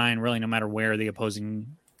good sign, really, no matter where the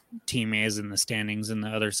opposing team is in the standings in the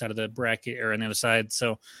other side of the bracket or on the other side.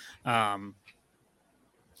 So I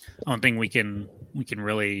don't think we can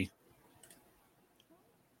really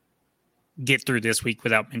get through this week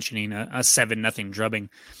without mentioning a 7-0 drubbing.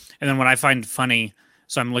 And then what I find funny,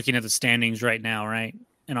 so I'm looking at the standings right now, right?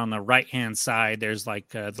 And on the right-hand side, there's like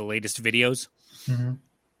the latest videos. Mm-hmm.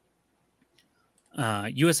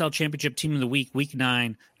 USL Championship Team of the Week, Week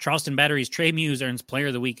 9. Charleston Battery's Trey Muse earns Player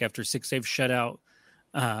of the Week after 6-save shutout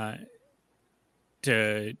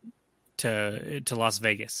to Las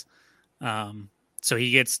Vegas. So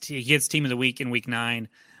he gets Team of the Week in Week 9,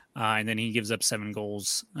 and then he gives up 7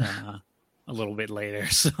 goals a little bit later.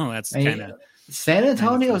 So that's kind of San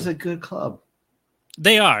Antonio is a good club.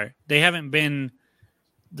 They are. They haven't been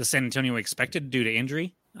the San Antonio expected due to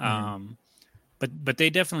injury, but they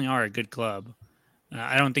definitely are a good club.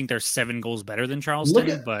 I don't think they're 7 goals better than Charleston, look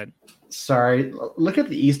at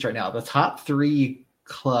the East right now. The top 3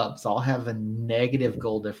 clubs all have a negative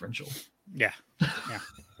goal differential. Yeah.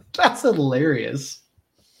 That's hilarious.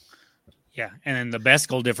 Yeah, and then the best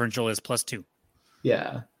goal differential is +2.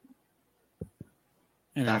 Yeah.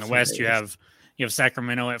 And in the West, you have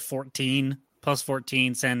Sacramento at 14,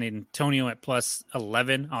 +14, San Antonio at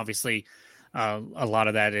 +11. Obviously, a lot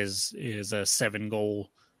of that is a 7-goal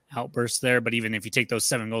outburst there. But even if you take those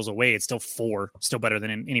 7 goals away, it's still 4, still better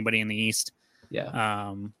than anybody in the East.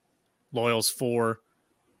 Yeah. Loyal's 4,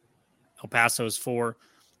 El Paso's 4,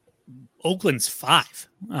 Oakland's 5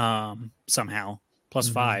 somehow. plus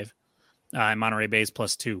 5. And Monterey Bay is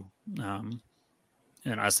plus 2. And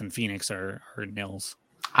us and Phoenix are nils.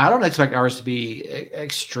 I don't expect ours to be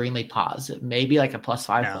extremely positive. Maybe like a plus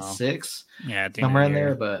 5, plus 6. Yeah, somewhere in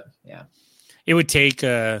there. But yeah, it would take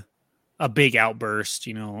a big outburst,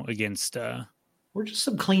 against. We're just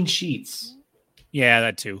some clean sheets. Yeah,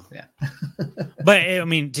 that too. Yeah, but I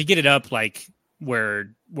mean, to get it up like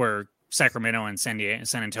where Sacramento and San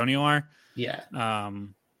Antonio are. Yeah.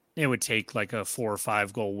 It would take like a 4 or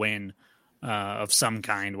 5 goal win of some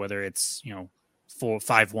kind, whether it's 5-1,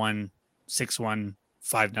 6-1, 5-0,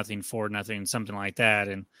 4-0, something like that.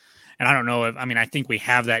 And I don't know I think we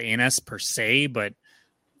have that in us per se, but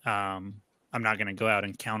I'm not going to go out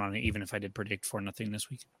and count on it, even if I did predict 4-0 this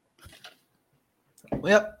week.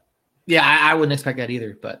 Well, yeah, I wouldn't expect that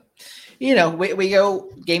either. But we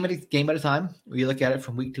go game at a time. We look at it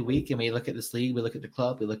from week to week, and we look at this league. We look at the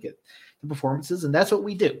club. We look at the performances, and that's what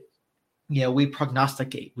we do. We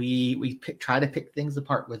prognosticate. We try to pick things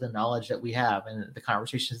apart with the knowledge that we have and the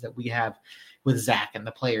conversations that we have with Zach and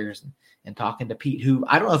the players, and talking to Pete, who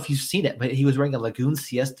I don't know if you've seen it, but he was wearing a Lagoon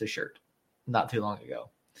Siesta shirt not too long ago.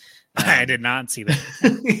 I did not see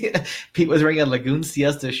that. Pete was wearing a Lagoon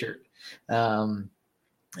Siesta shirt.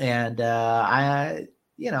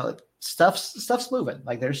 Stuff's moving.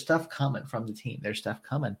 Like, there's stuff coming from the team. There's stuff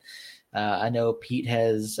coming. I know Pete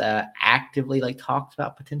has actively talked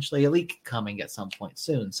about potentially a leak coming at some point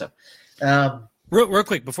soon. So, real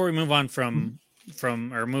quick before we move on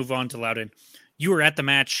move on to Loudoun, you were at the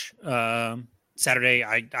match Saturday.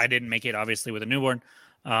 I didn't make it, obviously, with a newborn.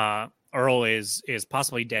 Earl is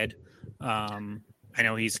possibly dead. I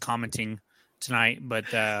know he's commenting tonight, but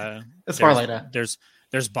it's Marlena.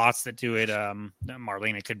 There's bots that do it.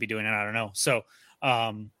 Marlena could be doing it. I don't know. So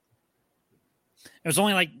it was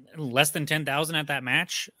only less than 10,000 at that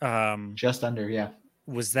match. Just under, yeah.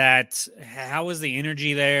 How was the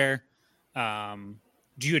energy there?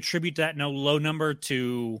 Do you attribute that low number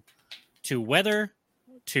to weather,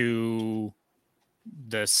 to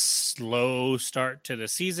the slow start to the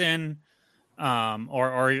season,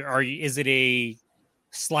 or is it a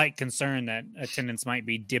slight concern that attendance might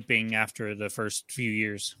be dipping after the first few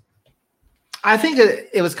years? I think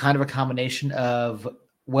it was kind of a combination of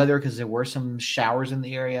weather, because there were some showers in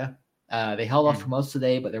the area. They held off for most of the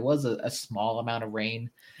day, but there was a small amount of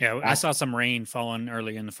rain. Yeah, I saw some rain falling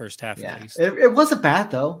early in the first half. Yeah, at least. It wasn't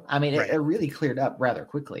bad though. I mean, right. it really cleared up rather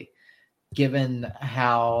quickly, given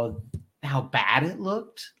how bad it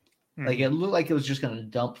looked. Mm-hmm. Like, it looked like it was just going to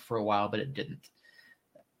dump for a while, but it didn't.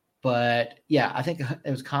 But yeah, I think it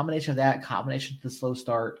was a combination of that, combination of the slow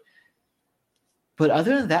start. But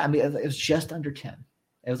other than that, I mean, it was just under 10.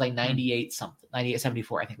 It was like 98 something,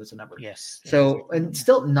 98.74, I think was the number. Yes. So, and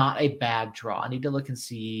still not a bad draw. I need to look and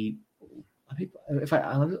see. Let me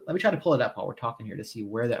try to pull it up while we're talking here to see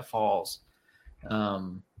where that falls.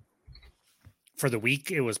 For the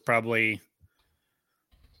week, it was probably,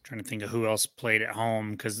 trying to think of who else played at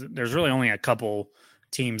home, because there's really only a couple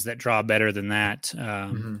teams that draw better than that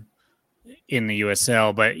in the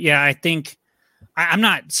USL. But yeah, I think I'm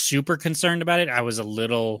not super concerned about it. I was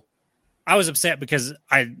upset because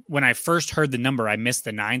when I first heard the number, I missed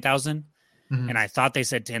the 9,000 and I thought they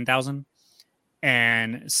said 10,000.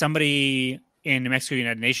 And somebody in New Mexico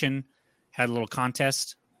United Nation had a little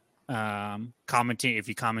contest commenting. If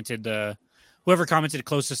you commented, whoever commented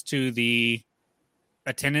closest to the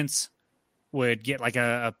attendance would get like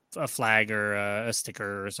a flag or a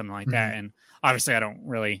sticker or something like that. And obviously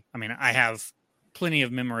I have plenty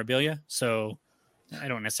of memorabilia, so I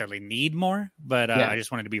don't necessarily need more, but I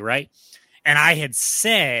just wanted to be right. And I had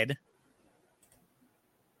said,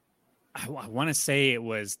 I want to say it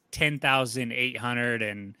was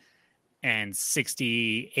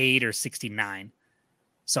 10,868 or 69.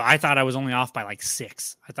 So I thought I was only off by like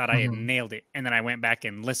 6. I thought I had nailed it. And then I went back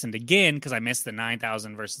and listened again, because I missed the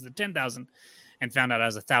 9,000 versus the 10,000 and found out I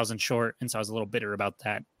was 1,000 short. And so I was a little bitter about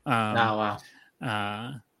that. Wow.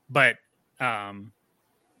 But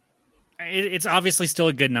it's obviously still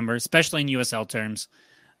a good number, especially in USL terms.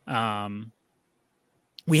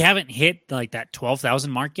 We haven't hit like that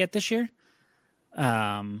 12,000 mark yet this year.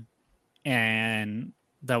 And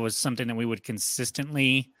that was something that we would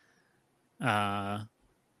consistently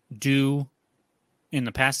do in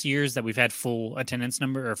the past years, that we've had full attendance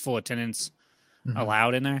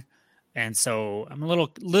allowed in there. And so I'm a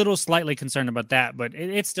little slightly concerned about that, but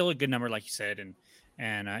it's still a good number, like you said.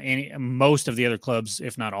 And most of the other clubs,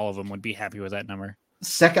 if not all of them, would be happy with that number.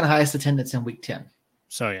 Second highest attendance in week 10.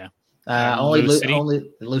 So yeah. Only Lou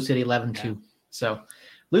City 11-2. Yeah. So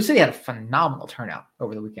Lou City had a phenomenal turnout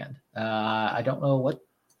over the weekend. I don't know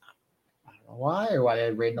why or why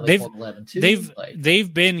they rated They've 11 too.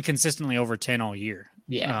 They've been consistently over 10 all year.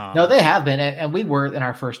 Yeah, no, they have been, and we were in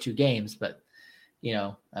our first 2 games, but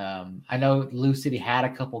I know Lou City had a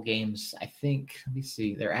couple games. I think, let me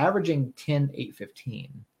see, they're averaging 10, 8,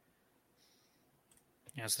 15.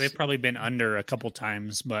 Yeah, so they've probably been under a couple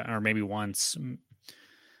times, or maybe once.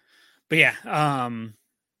 But yeah.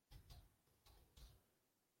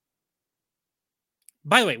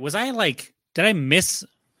 By the way, did I miss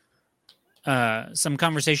some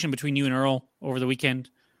conversation between you and Earl over the weekend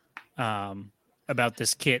about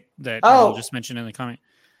this kit that Earl just mentioned in the comment?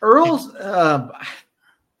 Earl's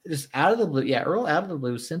just out of the blue. Yeah, Earl out of the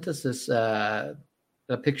blue sent us this a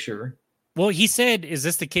picture. Well, he said, "Is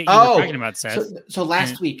this the kit you were talking about, Seth?" So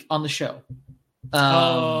last week on the show,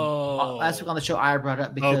 last week on the show, I brought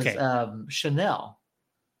up because Chanel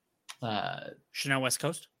West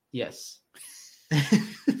Coast. Yes.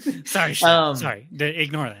 Sorry, sorry.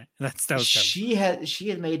 Ignore that. That was she had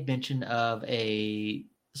made mention of a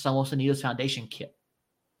Somos Unidos Foundation kit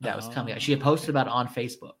that was coming out. She had posted about it on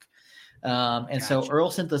Facebook, so Earl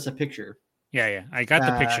sent us a picture. Yeah. I got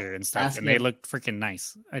the picture and stuff, and they look freaking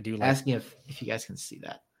nice. I do like. Asking if you guys can see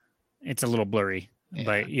that. It's a little blurry,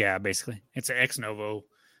 but yeah, basically, it's an Ex Novo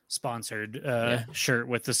sponsored shirt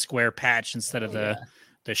with the square patch instead of the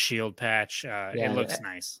shield patch. It looks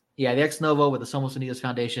nice. Yeah, the Ex Novo with the Somos Unidos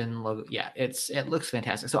Foundation logo. Yeah, it looks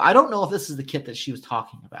fantastic. So I don't know if this is the kit that she was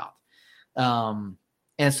talking about.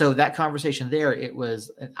 And so that conversation there,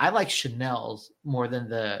 I like Chanel's more than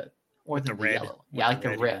the red. Yellow. Yeah, I like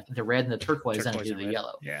the red and the turquoise and the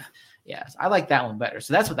yellow. Yeah. So I like that one better.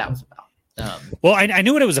 So that's what that was about. Well, I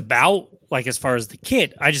knew what it was about, like as far as the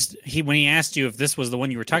kit. When he asked you if this was the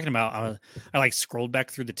one you were talking about, I scrolled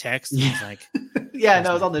back through the text and was like, yeah,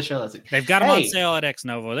 no, it was on the show. They've got them on sale at Ex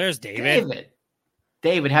Novo. There's David.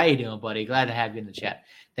 David, how you doing, buddy? Glad to have you in the chat.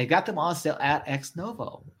 They got them on sale at Ex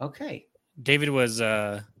Novo. Okay. David was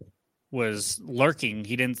lurking.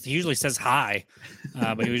 He usually says hi,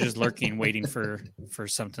 but he was just lurking, waiting for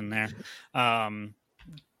something there.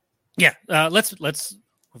 Let's.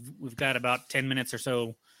 We've got about 10 minutes or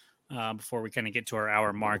so before we kind of get to our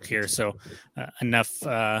hour mark here. So enough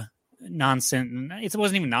nonsense. It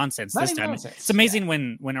wasn't even nonsense this time. Nonsense. It's amazing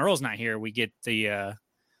when Earl's not here, we get the.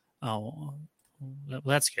 Well,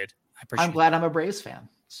 that's good. I'm glad I'm a Braves fan.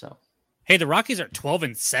 So. Hey, the Rockies are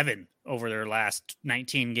 12-7 over their last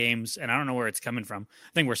 19 games, and I don't know where it's coming from.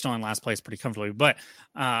 I think we're still in last place pretty comfortably, but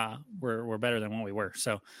we're better than what we were.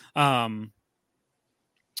 So, no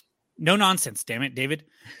nonsense, damn it, David.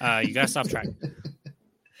 You got to stop trying.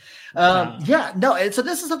 So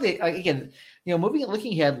this is something again.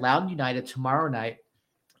 Looking ahead, Loudoun United tomorrow night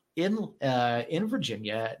in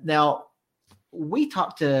Virginia. Now, we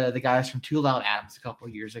talked to the guys from Two Loud Adams a couple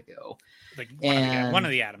of years ago. One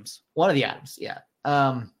of the Adams, yeah.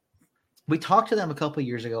 We talked to them a couple of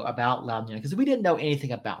years ago about Loudoun United because we didn't know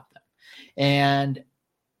anything about them. And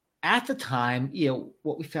at the time,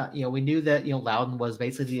 what we found, we knew that, Loudoun was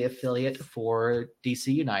basically the affiliate for DC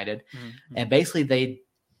United. Mm-hmm. And basically they'd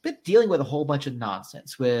been dealing with a whole bunch of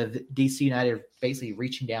nonsense with DC United basically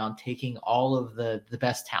reaching down, taking all of the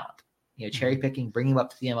best talent, cherry picking, bringing them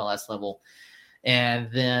up to the MLS level. And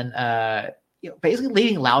then, basically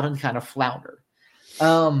leaving Loudoun kind of flounder.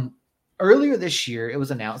 Earlier this year, it was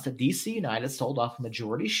announced that DC United sold off a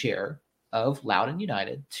majority share of Loudoun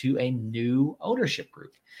United to a new ownership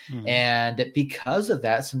group. Mm-hmm. And because of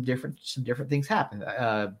that, some different things happened.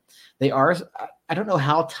 I don't know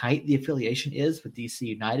how tight the affiliation is with DC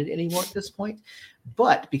United anymore at this point,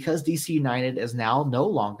 but because DC United is now no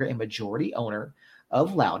longer a majority owner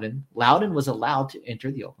of Loudoun was allowed to enter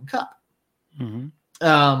the Open Cup.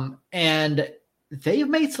 Mm-hmm. And they've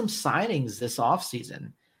made some signings this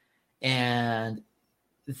offseason, and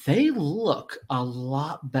they look a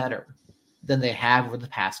lot better than they have over the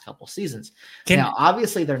past couple seasons. Now,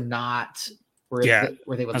 obviously, they're not where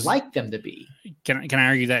they would like them to be. Can I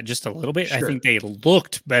argue that just a little bit? Sure. I think they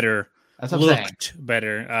looked better. That's what I'm saying.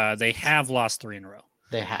 Better. They have lost 3 in a row.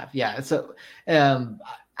 They have, yeah. So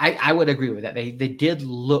I would agree with that. They did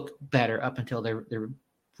look better up until their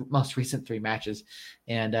most recent 3 matches,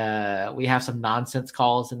 and we have some nonsense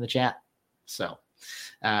calls in the chat. So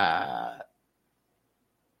I'm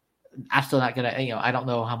still not gonna, I don't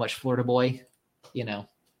know how much Florida Boy,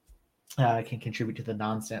 can contribute to the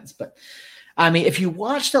nonsense. But I mean, if you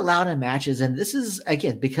watch the Loudoun matches, and this is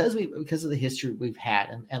again because of the history we've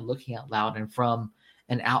had, and looking at Loudoun from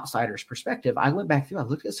an outsider's perspective, I went back through, I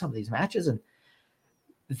looked at some of these matches, and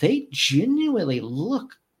they genuinely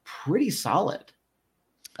look pretty solid.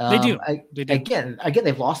 They do. Again,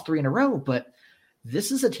 they've lost 3 in a row, but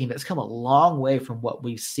this is a team that's come a long way from what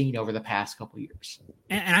we've seen over the past couple of years.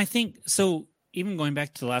 And I think so. Even going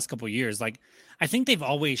back to the last couple of years, like I think they've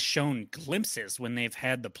always shown glimpses when they've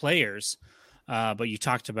had the players. But you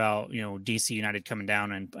talked about, DC United coming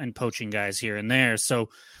down and poaching guys here and there. So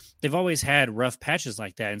they've always had rough patches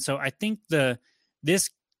like that. And so I think this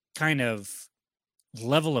kind of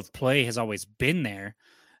level of play has always been there.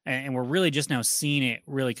 And we're really just now seeing it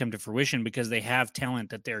really come to fruition because they have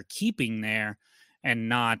talent that they're keeping there and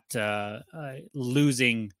not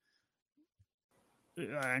losing,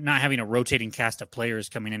 not having a rotating cast of players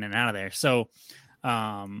coming in and out of there. So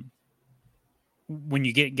when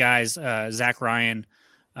you get guys, Zach Ryan,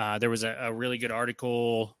 there was a really good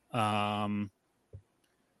article.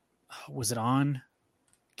 Was it on?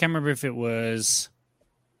 Can't remember if it was.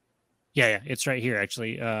 Yeah, it's right here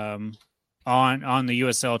actually. On the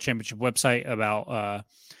USL Championship website about.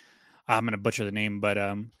 I'm going to butcher the name, but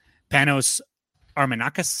Panos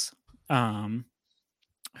Armenakis,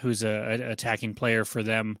 who's a attacking player for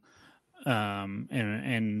them,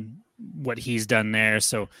 and what he's done there.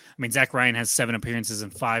 So, I mean, Zach Ryan has 7 appearances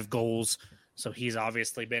and 5 goals. So he's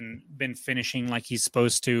obviously been finishing like he's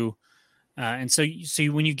supposed to. And so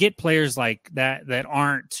when you get players like that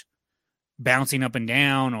aren't bouncing up and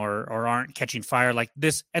down or aren't catching fire like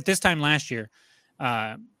this at this time last year,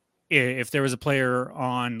 if there was a player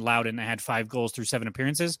on Loudoun that had 5 goals through 7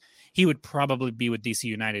 appearances, he would probably be with DC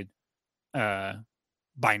United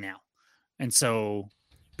by now. And so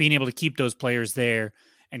being able to keep those players there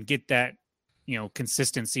and get that,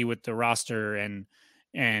 consistency with the roster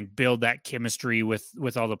and build that chemistry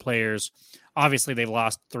with all the players. Obviously they've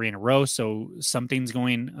lost 3 in a row, so something's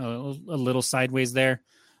going a little sideways there,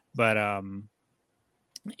 but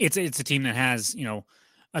it's a team that has,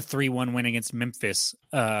 a 3-1 win against Memphis,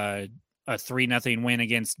 a 3-0 win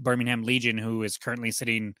against Birmingham Legion, who is currently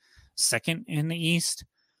sitting second in the East.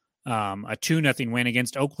 A 2-0 win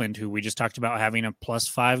against Oakland, who we just talked about having a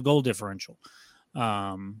 +5 goal differential.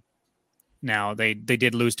 Now they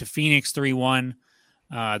did lose to Phoenix 3-1.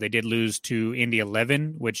 They did lose to Indy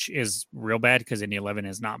 11, which is real bad because Indy 11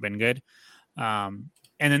 has not been good.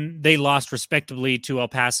 And then they lost respectively to El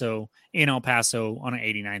Paso on an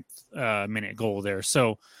 89th minute goal there.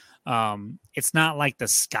 So it's not like the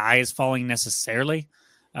sky is falling necessarily.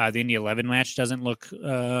 The Indy 11 match doesn't look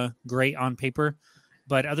great on paper.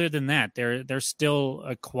 But other than that, they're still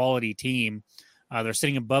a quality team. They're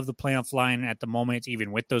sitting above the playoff line at the moment,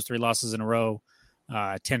 even with those 3 losses in a row,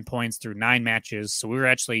 10 points through 9 matches. So we were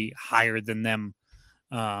actually higher than them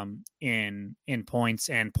in points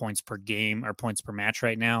and points per game or points per match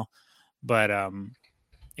right now. But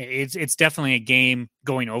it's definitely a game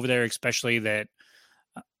going over there, especially that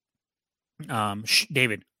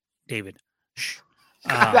David. Shh.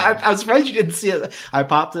 I was surprised you didn't see it. I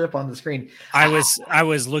popped it up on the screen. I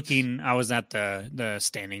was looking. I was at the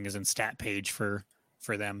standings and stat page for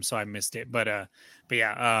them, so I missed it. But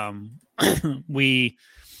yeah,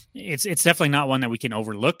 it's definitely not one that we can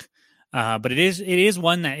overlook. But it is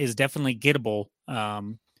one that is definitely gettable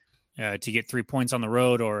to get 3 points on the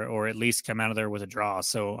road or at least come out of there with a draw.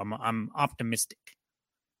 So I'm optimistic.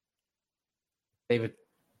 David,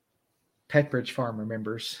 Petbridge Farm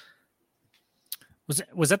remembers.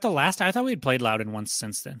 Was that the last? I thought we had played Loudoun once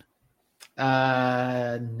since then.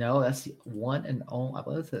 No, that's the one and only. I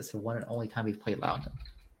believe that's the one and only time we've played Loudoun.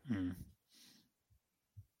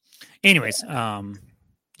 Anyways,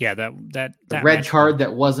 yeah, that red card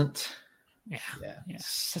that wasn't. Yeah.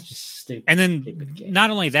 Such a stupid. And then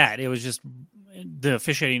not only that, it was just the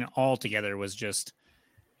officiating altogether was just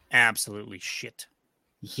absolutely shit.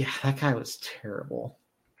 Yeah, that guy was terrible.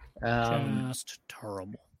 Just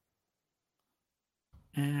terrible.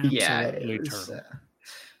 Absolutely terrible.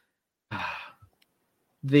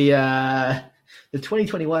 The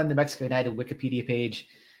 2021 New Mexico United Wikipedia page,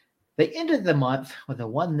 they ended the month with a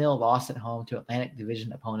 1-0 loss at home to Atlantic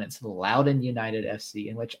Division opponents Loudoun United FC,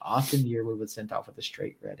 in which Austin Yearwood was sent off with a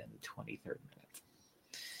straight red in the 23rd minute.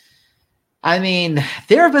 I mean,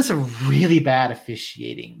 there have been some really bad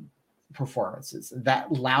officiating performances.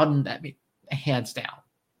 That Loudoun, hands down.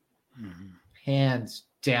 Mm-hmm. Hands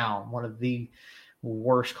down, one of the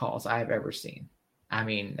worst calls I've ever seen. I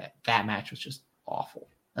mean, that match was just awful.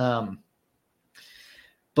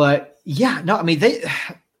 But yeah, no, I mean,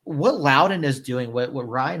 what Loudoun is doing, what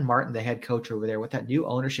Ryan Martin, the head coach over there, what that new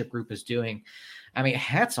ownership group is doing, I mean,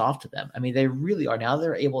 hats off to them. I mean, they really are. Now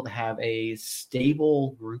they're able to have a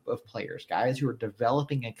stable group of players, guys who are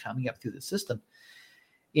developing and coming up through the system.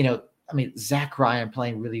 I mean, Zach Ryan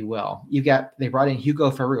playing really well. They brought in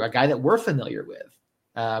Hugo Faru, a guy that we're familiar with.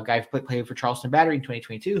 A guy who played for Charleston Battery in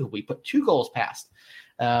 2022, who we put 2 goals past.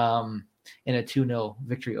 in a 2-0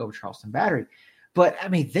 victory over Charleston Battery. But, I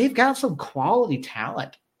mean, they've got some quality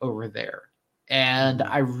talent over there. And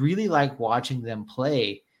I really like watching them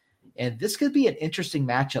play. And this could be an interesting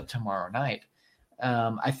matchup tomorrow night.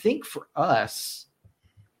 I think for us,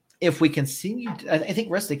 if we continue, I think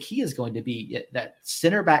the rest of the key is going to be that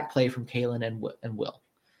center back play from Kalen and Will.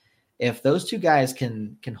 If those two guys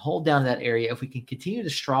can hold down that area, if we can continue the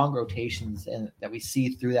strong rotations and that we see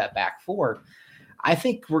through that back four, I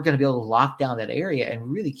think we're going to be able to lock down that area and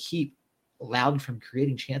really keep Loudoun from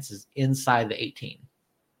creating chances inside the 18.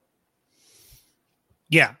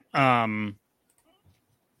 Yeah.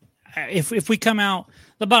 If we come out,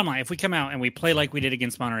 the bottom line, if we come out and we play like we did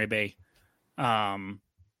against Monterey Bay, on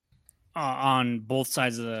both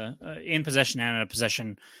sides of the in possession and out of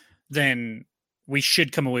possession, then we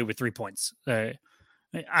should come away with 3 points.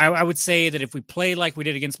 I would say that if we play like we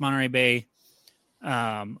did against Monterey Bay,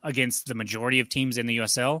 against the majority of teams in the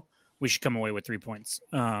USL, we should come away with 3 points.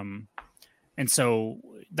 And so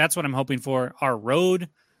that's what I'm hoping for. Our road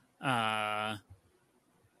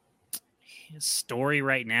story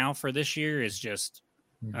right now for this year is just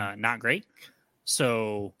not great.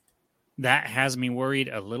 So that has me worried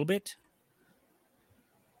a little bit.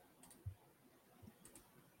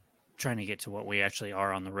 Trying to get to what we actually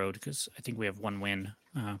are on the road, because I think we have 1 win.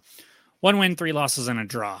 1 win, 3 losses, and a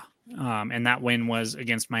draw. And that win was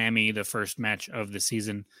against Miami, the first match of the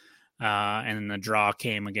season. And the draw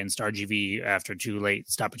came against RGV after 2 late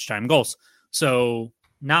stoppage time goals. So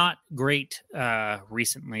not great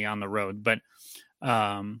recently on the road. But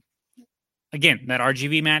again, that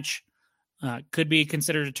RGV match could be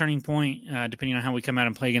considered a turning point, depending on how we come out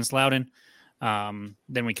and play against Loudoun.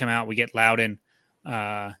 Then we come out, we get Loudoun,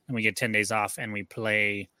 and we get 10 days off, and we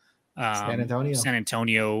play San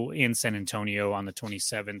Antonio in San Antonio on the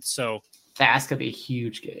 27th. So that's gonna be a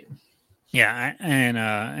huge game. Yeah,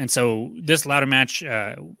 and so this Loudoun match,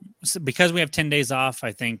 because we have 10 days off,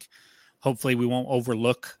 I think hopefully we won't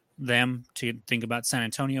overlook them to think about San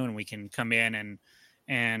Antonio, and we can come in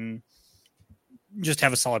and just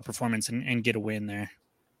have a solid performance and get a win there.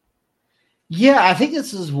 Yeah, I think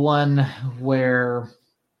this is one where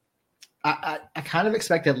I kind of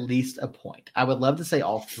expect at least a point. I would love to say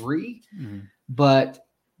all 3, but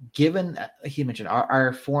given he mentioned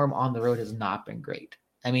our form on the road has not been great.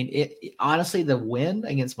 I mean, honestly, the win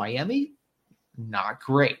against Miami, not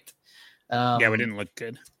great. Yeah, we didn't look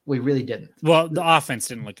good. We really didn't. Well, the offense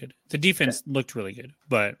didn't look good. The defense looked really good,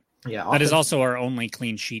 but yeah, that is also our only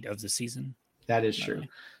clean sheet of the season. That is true.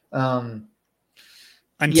 Until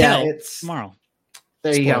tomorrow.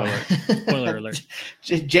 There you go. Spoiler alert.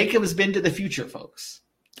 Jacob has been to the future, folks.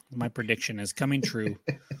 My prediction is coming true.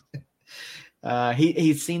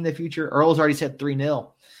 He's seen the future. Earl's already said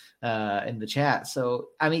 3-0 in the chat. So,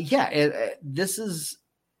 I mean, this is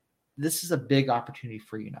a big opportunity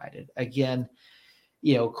for United. Again,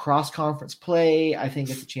 cross-conference play, I think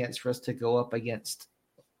it's a chance for us to go up against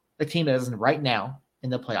a team that isn't right now in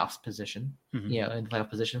the playoffs position, in the playoff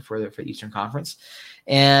position for the Eastern Conference,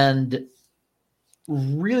 and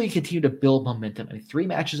really continue to build momentum. I mean, 3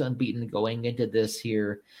 matches unbeaten going into this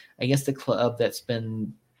here against a club that's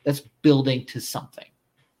building to something.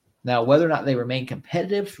 Now, whether or not they remain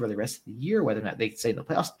competitive for the rest of the year, whether or not they stay in the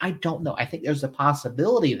playoffs, I don't know. I think there's a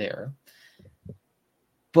possibility there.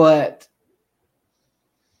 But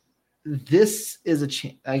this is a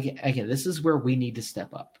chance. Again, this is where we need to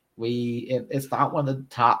step up. It's not one of the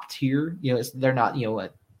top tier. They're not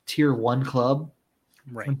a tier 1 club,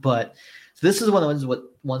 right? But this is one of the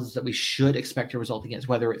ones that we should expect a result against,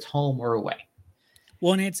 whether it's home or away.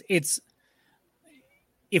 Well, and it's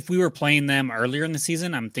if we were playing them earlier in the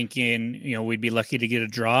season, I'm thinking we'd be lucky to get a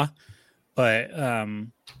draw. But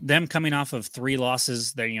them coming off of 3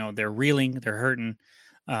 losses, they're reeling, they're hurting.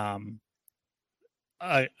 A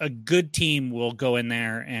good team will go in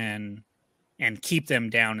there and keep them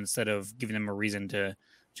down instead of giving them a reason to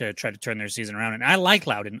try to turn their season around. And I like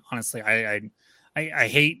Loudoun, honestly. I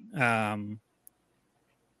hate Ryan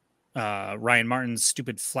Martin's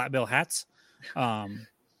stupid flat bill hats.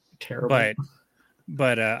 Terrible.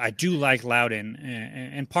 But I do like Loudoun,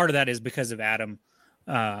 and part of that is because of Adam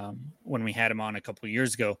when we had him on a couple of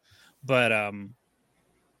years ago. But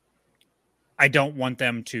I don't want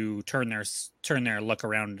them to turn their luck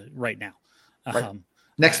around right now. Right.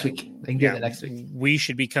 Next week, they can get it next week. We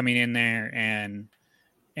should be coming in there and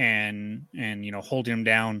holding them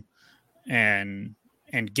down and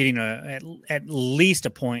getting at least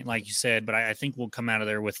a point, like you said. But I think we'll come out of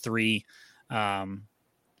there with 3.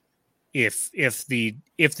 If the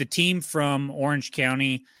team from Orange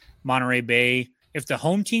County, Monterey Bay, if the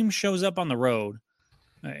home team shows up on the road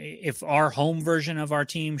if our home version of our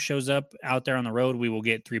team shows up out there on the road, we will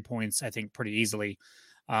get 3 points, I think, pretty easily.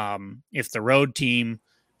 If the road team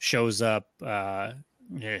shows up,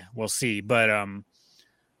 we'll see. But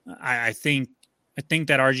I think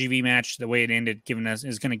that RGV match, the way it ended,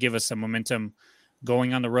 is going to give us some momentum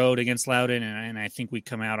going on the road against Loudoun, and I think we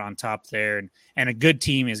come out on top there. And a good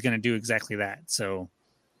team is going to do exactly that. So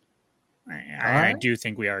I do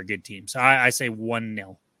think we are a good team. So I say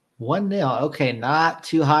 1-0. 1-0. Okay, not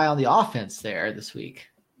too high on the offense there this week.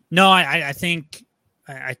 No, I think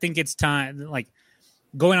it's time. Like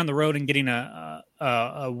going on the road and getting a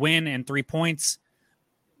win and 3 points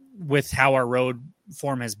with how our road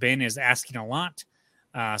form has been is asking a lot.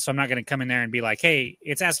 So I'm not going to come in there and be like, "Hey,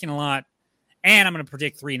 it's asking a lot," and I'm going to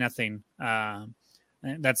predict 3-0.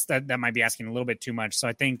 That might be asking a little bit too much. So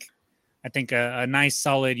I think a nice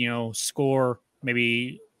solid, score,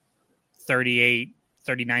 maybe 38.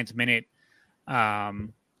 39th minute,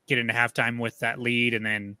 get into halftime with that lead, and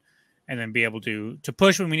then be able to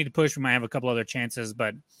push when we need to push. We might have a couple other chances,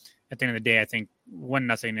 but at the end of the day, I think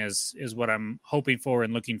 1-0 is what I'm hoping for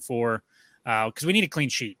and looking for, because we need a clean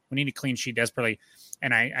sheet. We need a clean sheet desperately,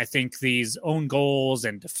 and I think these own goals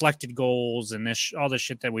and deflected goals and all this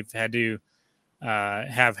shit that we've had to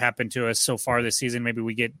have happened to us so far this season. Maybe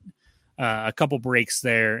we get a couple breaks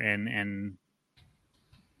there, and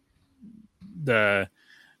the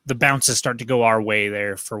bounces start to go our way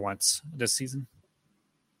there for once this season.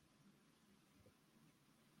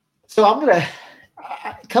 So I'm going to,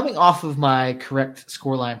 coming off of my correct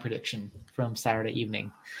scoreline prediction from Saturday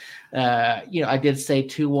evening, I did say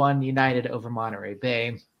 2-1 United over Monterey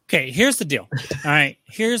Bay. Okay, here's the deal. All right,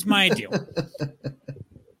 here's my deal.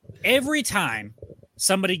 Every time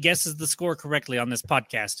somebody guesses the score correctly on this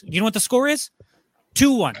podcast, you know what the score is?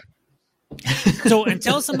 2-1. So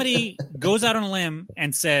until somebody goes out on a limb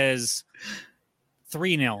and says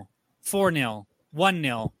 3-0, 4-0,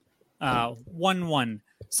 1-0, 1-1,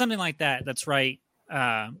 something like that, that's right,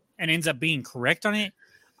 and ends up being correct on it,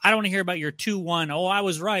 I don't want to hear about your 2-1. Oh, I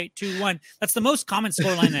was right, 2-1. That's the most common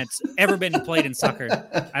scoreline that's ever been played in soccer.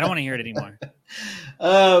 I don't want to hear it anymore.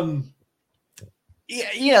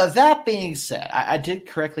 That being said, I did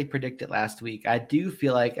correctly predict it last week. I do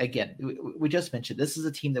feel like, again, we just mentioned this is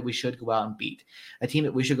a team that we should go out and beat, a team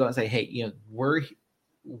that we should go and say, hey,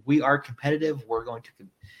 we are competitive. We're going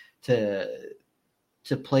to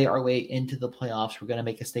play our way into the playoffs. We're going to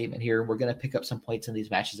make a statement here. We're going to pick up some points in these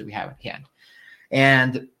matches that we have in hand.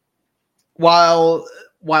 And while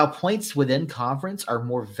points within conference are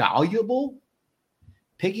more valuable,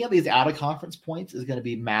 picking up these out of conference points is going to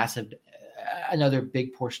be massive. Another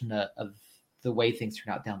big portion of the way things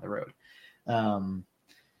turn out down the road.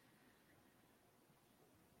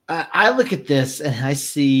 I look at this and I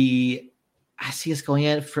see us going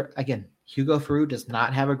in for, again, Hugo Faru does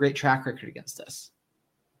not have a great track record against us.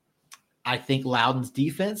 I think Loudoun's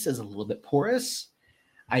defense is a little bit porous.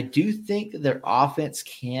 I do think their offense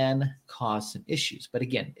can cause some issues. But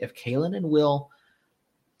again, if Kalen and Will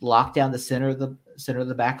lock down the center of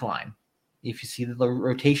the back line, if you see the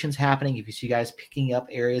rotations happening, if you see guys picking up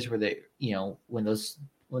areas where they, when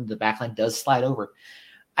the back line does slide over,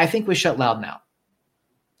 I think we shut Loudoun out.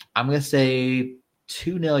 I'm going to say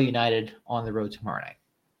 2-0 United on the road tomorrow night.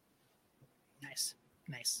 Nice.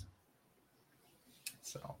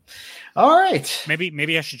 So, all right.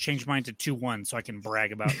 Maybe I should change mine to 2-1 so I can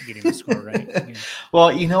brag about getting the score right. Yeah.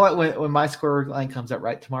 Well, you know what? When my score line comes up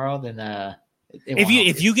right tomorrow, then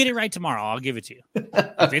if you get it right tomorrow, I'll give it to you.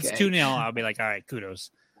 Okay. If it's 2-0, I'll be like, all right,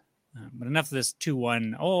 kudos. But enough of this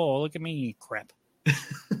 2-1. Oh, look at me, crap.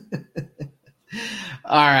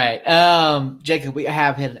 All right, Jacob, we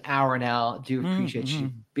have hit an hour now. Do appreciate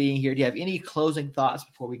you being here. Do you have any closing thoughts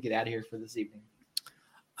before we get out of here for this evening?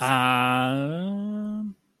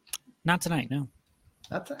 Not tonight, no.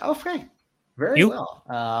 That's okay. Very well.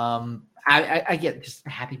 I get just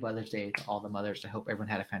happy Mother's Day to all the mothers. I hope everyone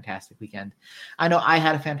had a fantastic weekend. I know I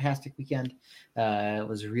had a fantastic weekend. It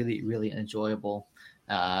was really, really enjoyable.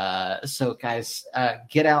 So, guys,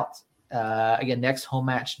 get out. Again, next home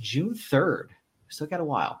match, June 3rd. Still got a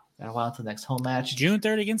while. Got a while until next home match. June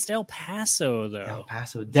 3rd against El Paso, though. El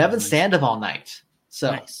Paso. Devin Sandoval night.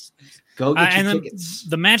 So, nice. Go get your tickets.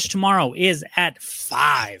 The match tomorrow is at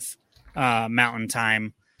 5 Mountain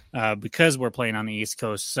Time because we're playing on the East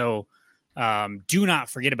Coast. So, do not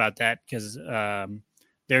forget about that because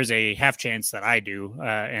there's a half chance that I do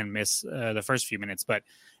and miss the first few minutes. But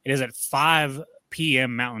it is at 5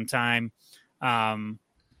 p.m. Mountain Time.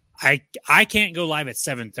 I can't go live at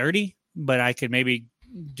 7:30, but I could maybe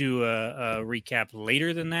do a recap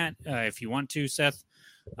later than that if you want to, Seth.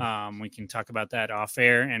 We can talk about that off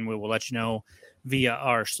air, and we will let you know via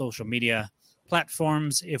our social media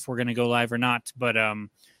platforms if we're going to go live or not. But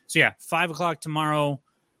so yeah, 5:00 tomorrow.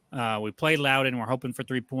 We play Loudoun. We're hoping for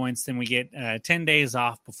 3 points. Then we get 10 days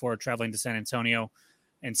off before traveling to San Antonio.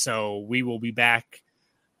 And so we will be back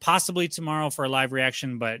possibly tomorrow for a live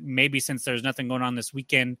reaction, but maybe since there's nothing going on this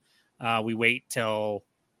weekend, we wait till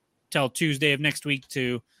Tuesday of next week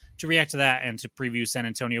to react to that and to preview San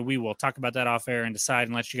Antonio. We will talk about that off air and decide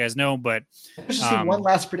and let you guys know. But let's just see one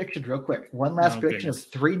last prediction real quick. One last prediction goodness.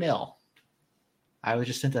 of 3-0. I was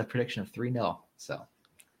just sent a prediction of 3-0. So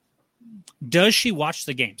does she watch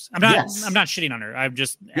the games? I'm not shitting on her. I'm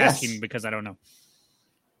just asking because I don't know.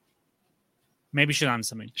 Maybe she's on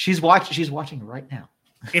something. She's watching right now.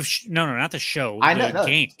 No, not the show. I know the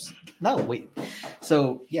games. No, wait.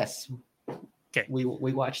 So yes. Okay. We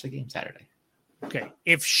watched the game Saturday. Okay.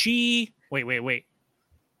 If she wait.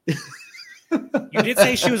 You did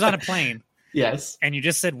say she was on a plane. Yes. And you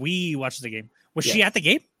just said we watched the game. Was she at the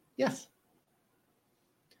game? Yes.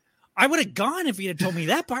 I would have gone if you had told me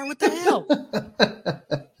that part. What the hell?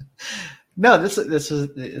 No, this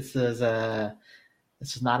was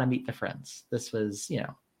not a meet the friends. This was, yeah.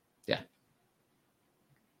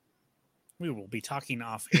 We will be talking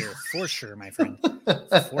off air for sure, my friend.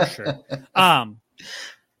 For sure.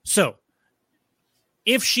 So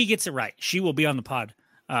if she gets it right, she will be on the pod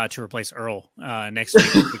to replace Earl next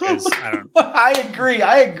week because I don't know. I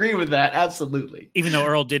agree with that. Absolutely. Even though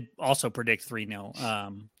Earl did also predict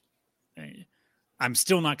 3-0. I'm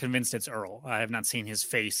still not convinced it's Earl. I have not seen his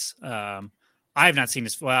face. I have not seen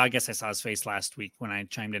his. Well, I guess I saw his face last week when I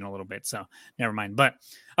chimed in a little bit. So never mind. But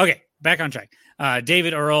okay, back on track.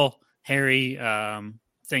 David, Earl, Harry,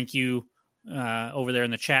 thank you over there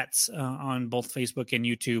in the chats on both Facebook and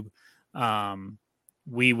YouTube.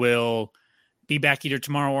 We will be back either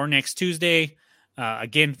tomorrow or next Tuesday.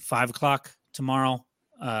 Again, 5:00 tomorrow,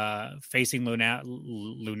 facing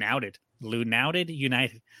Loudoun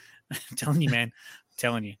United. I'm telling you, man.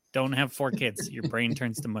 Telling you, don't have 4 kids. Your brain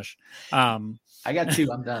turns to mush. I got 2.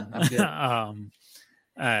 I'm done. I'm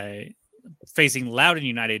good. Facing Loudoun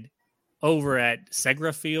United over at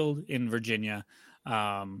Segra Field in Virginia.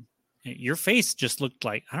 Your face just looked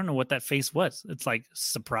like, I don't know what that face was. It's like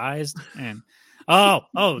surprised and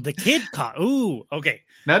the kid caught. Ooh, okay.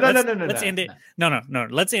 No. Let's end it. No.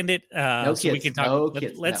 Let's end it. No so kids. We can talk. No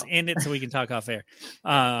kids. Let's end it so we can talk off air.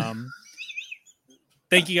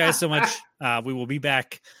 Thank you guys so much. We will be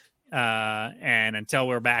back. And until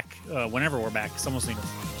we're back, whenever we're back, Somos Ninos.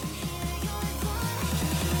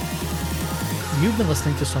 You've been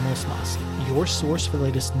listening to Somos Mas, your source for the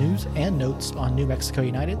latest news and notes on New Mexico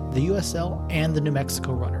United, the USL, and the New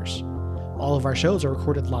Mexico Runners. All of our shows are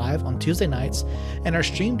recorded live on Tuesday nights and are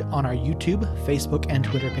streamed on our YouTube, Facebook, and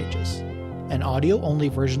Twitter pages. An audio-only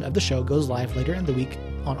version of the show goes live later in the week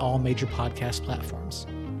on all major podcast platforms.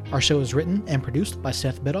 Our show is written and produced by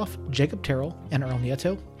Seth Bidoff, Jacob Terrell, and Earl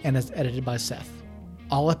Nieto, and is edited by Seth.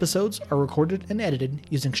 All episodes are recorded and edited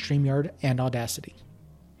using StreamYard and Audacity.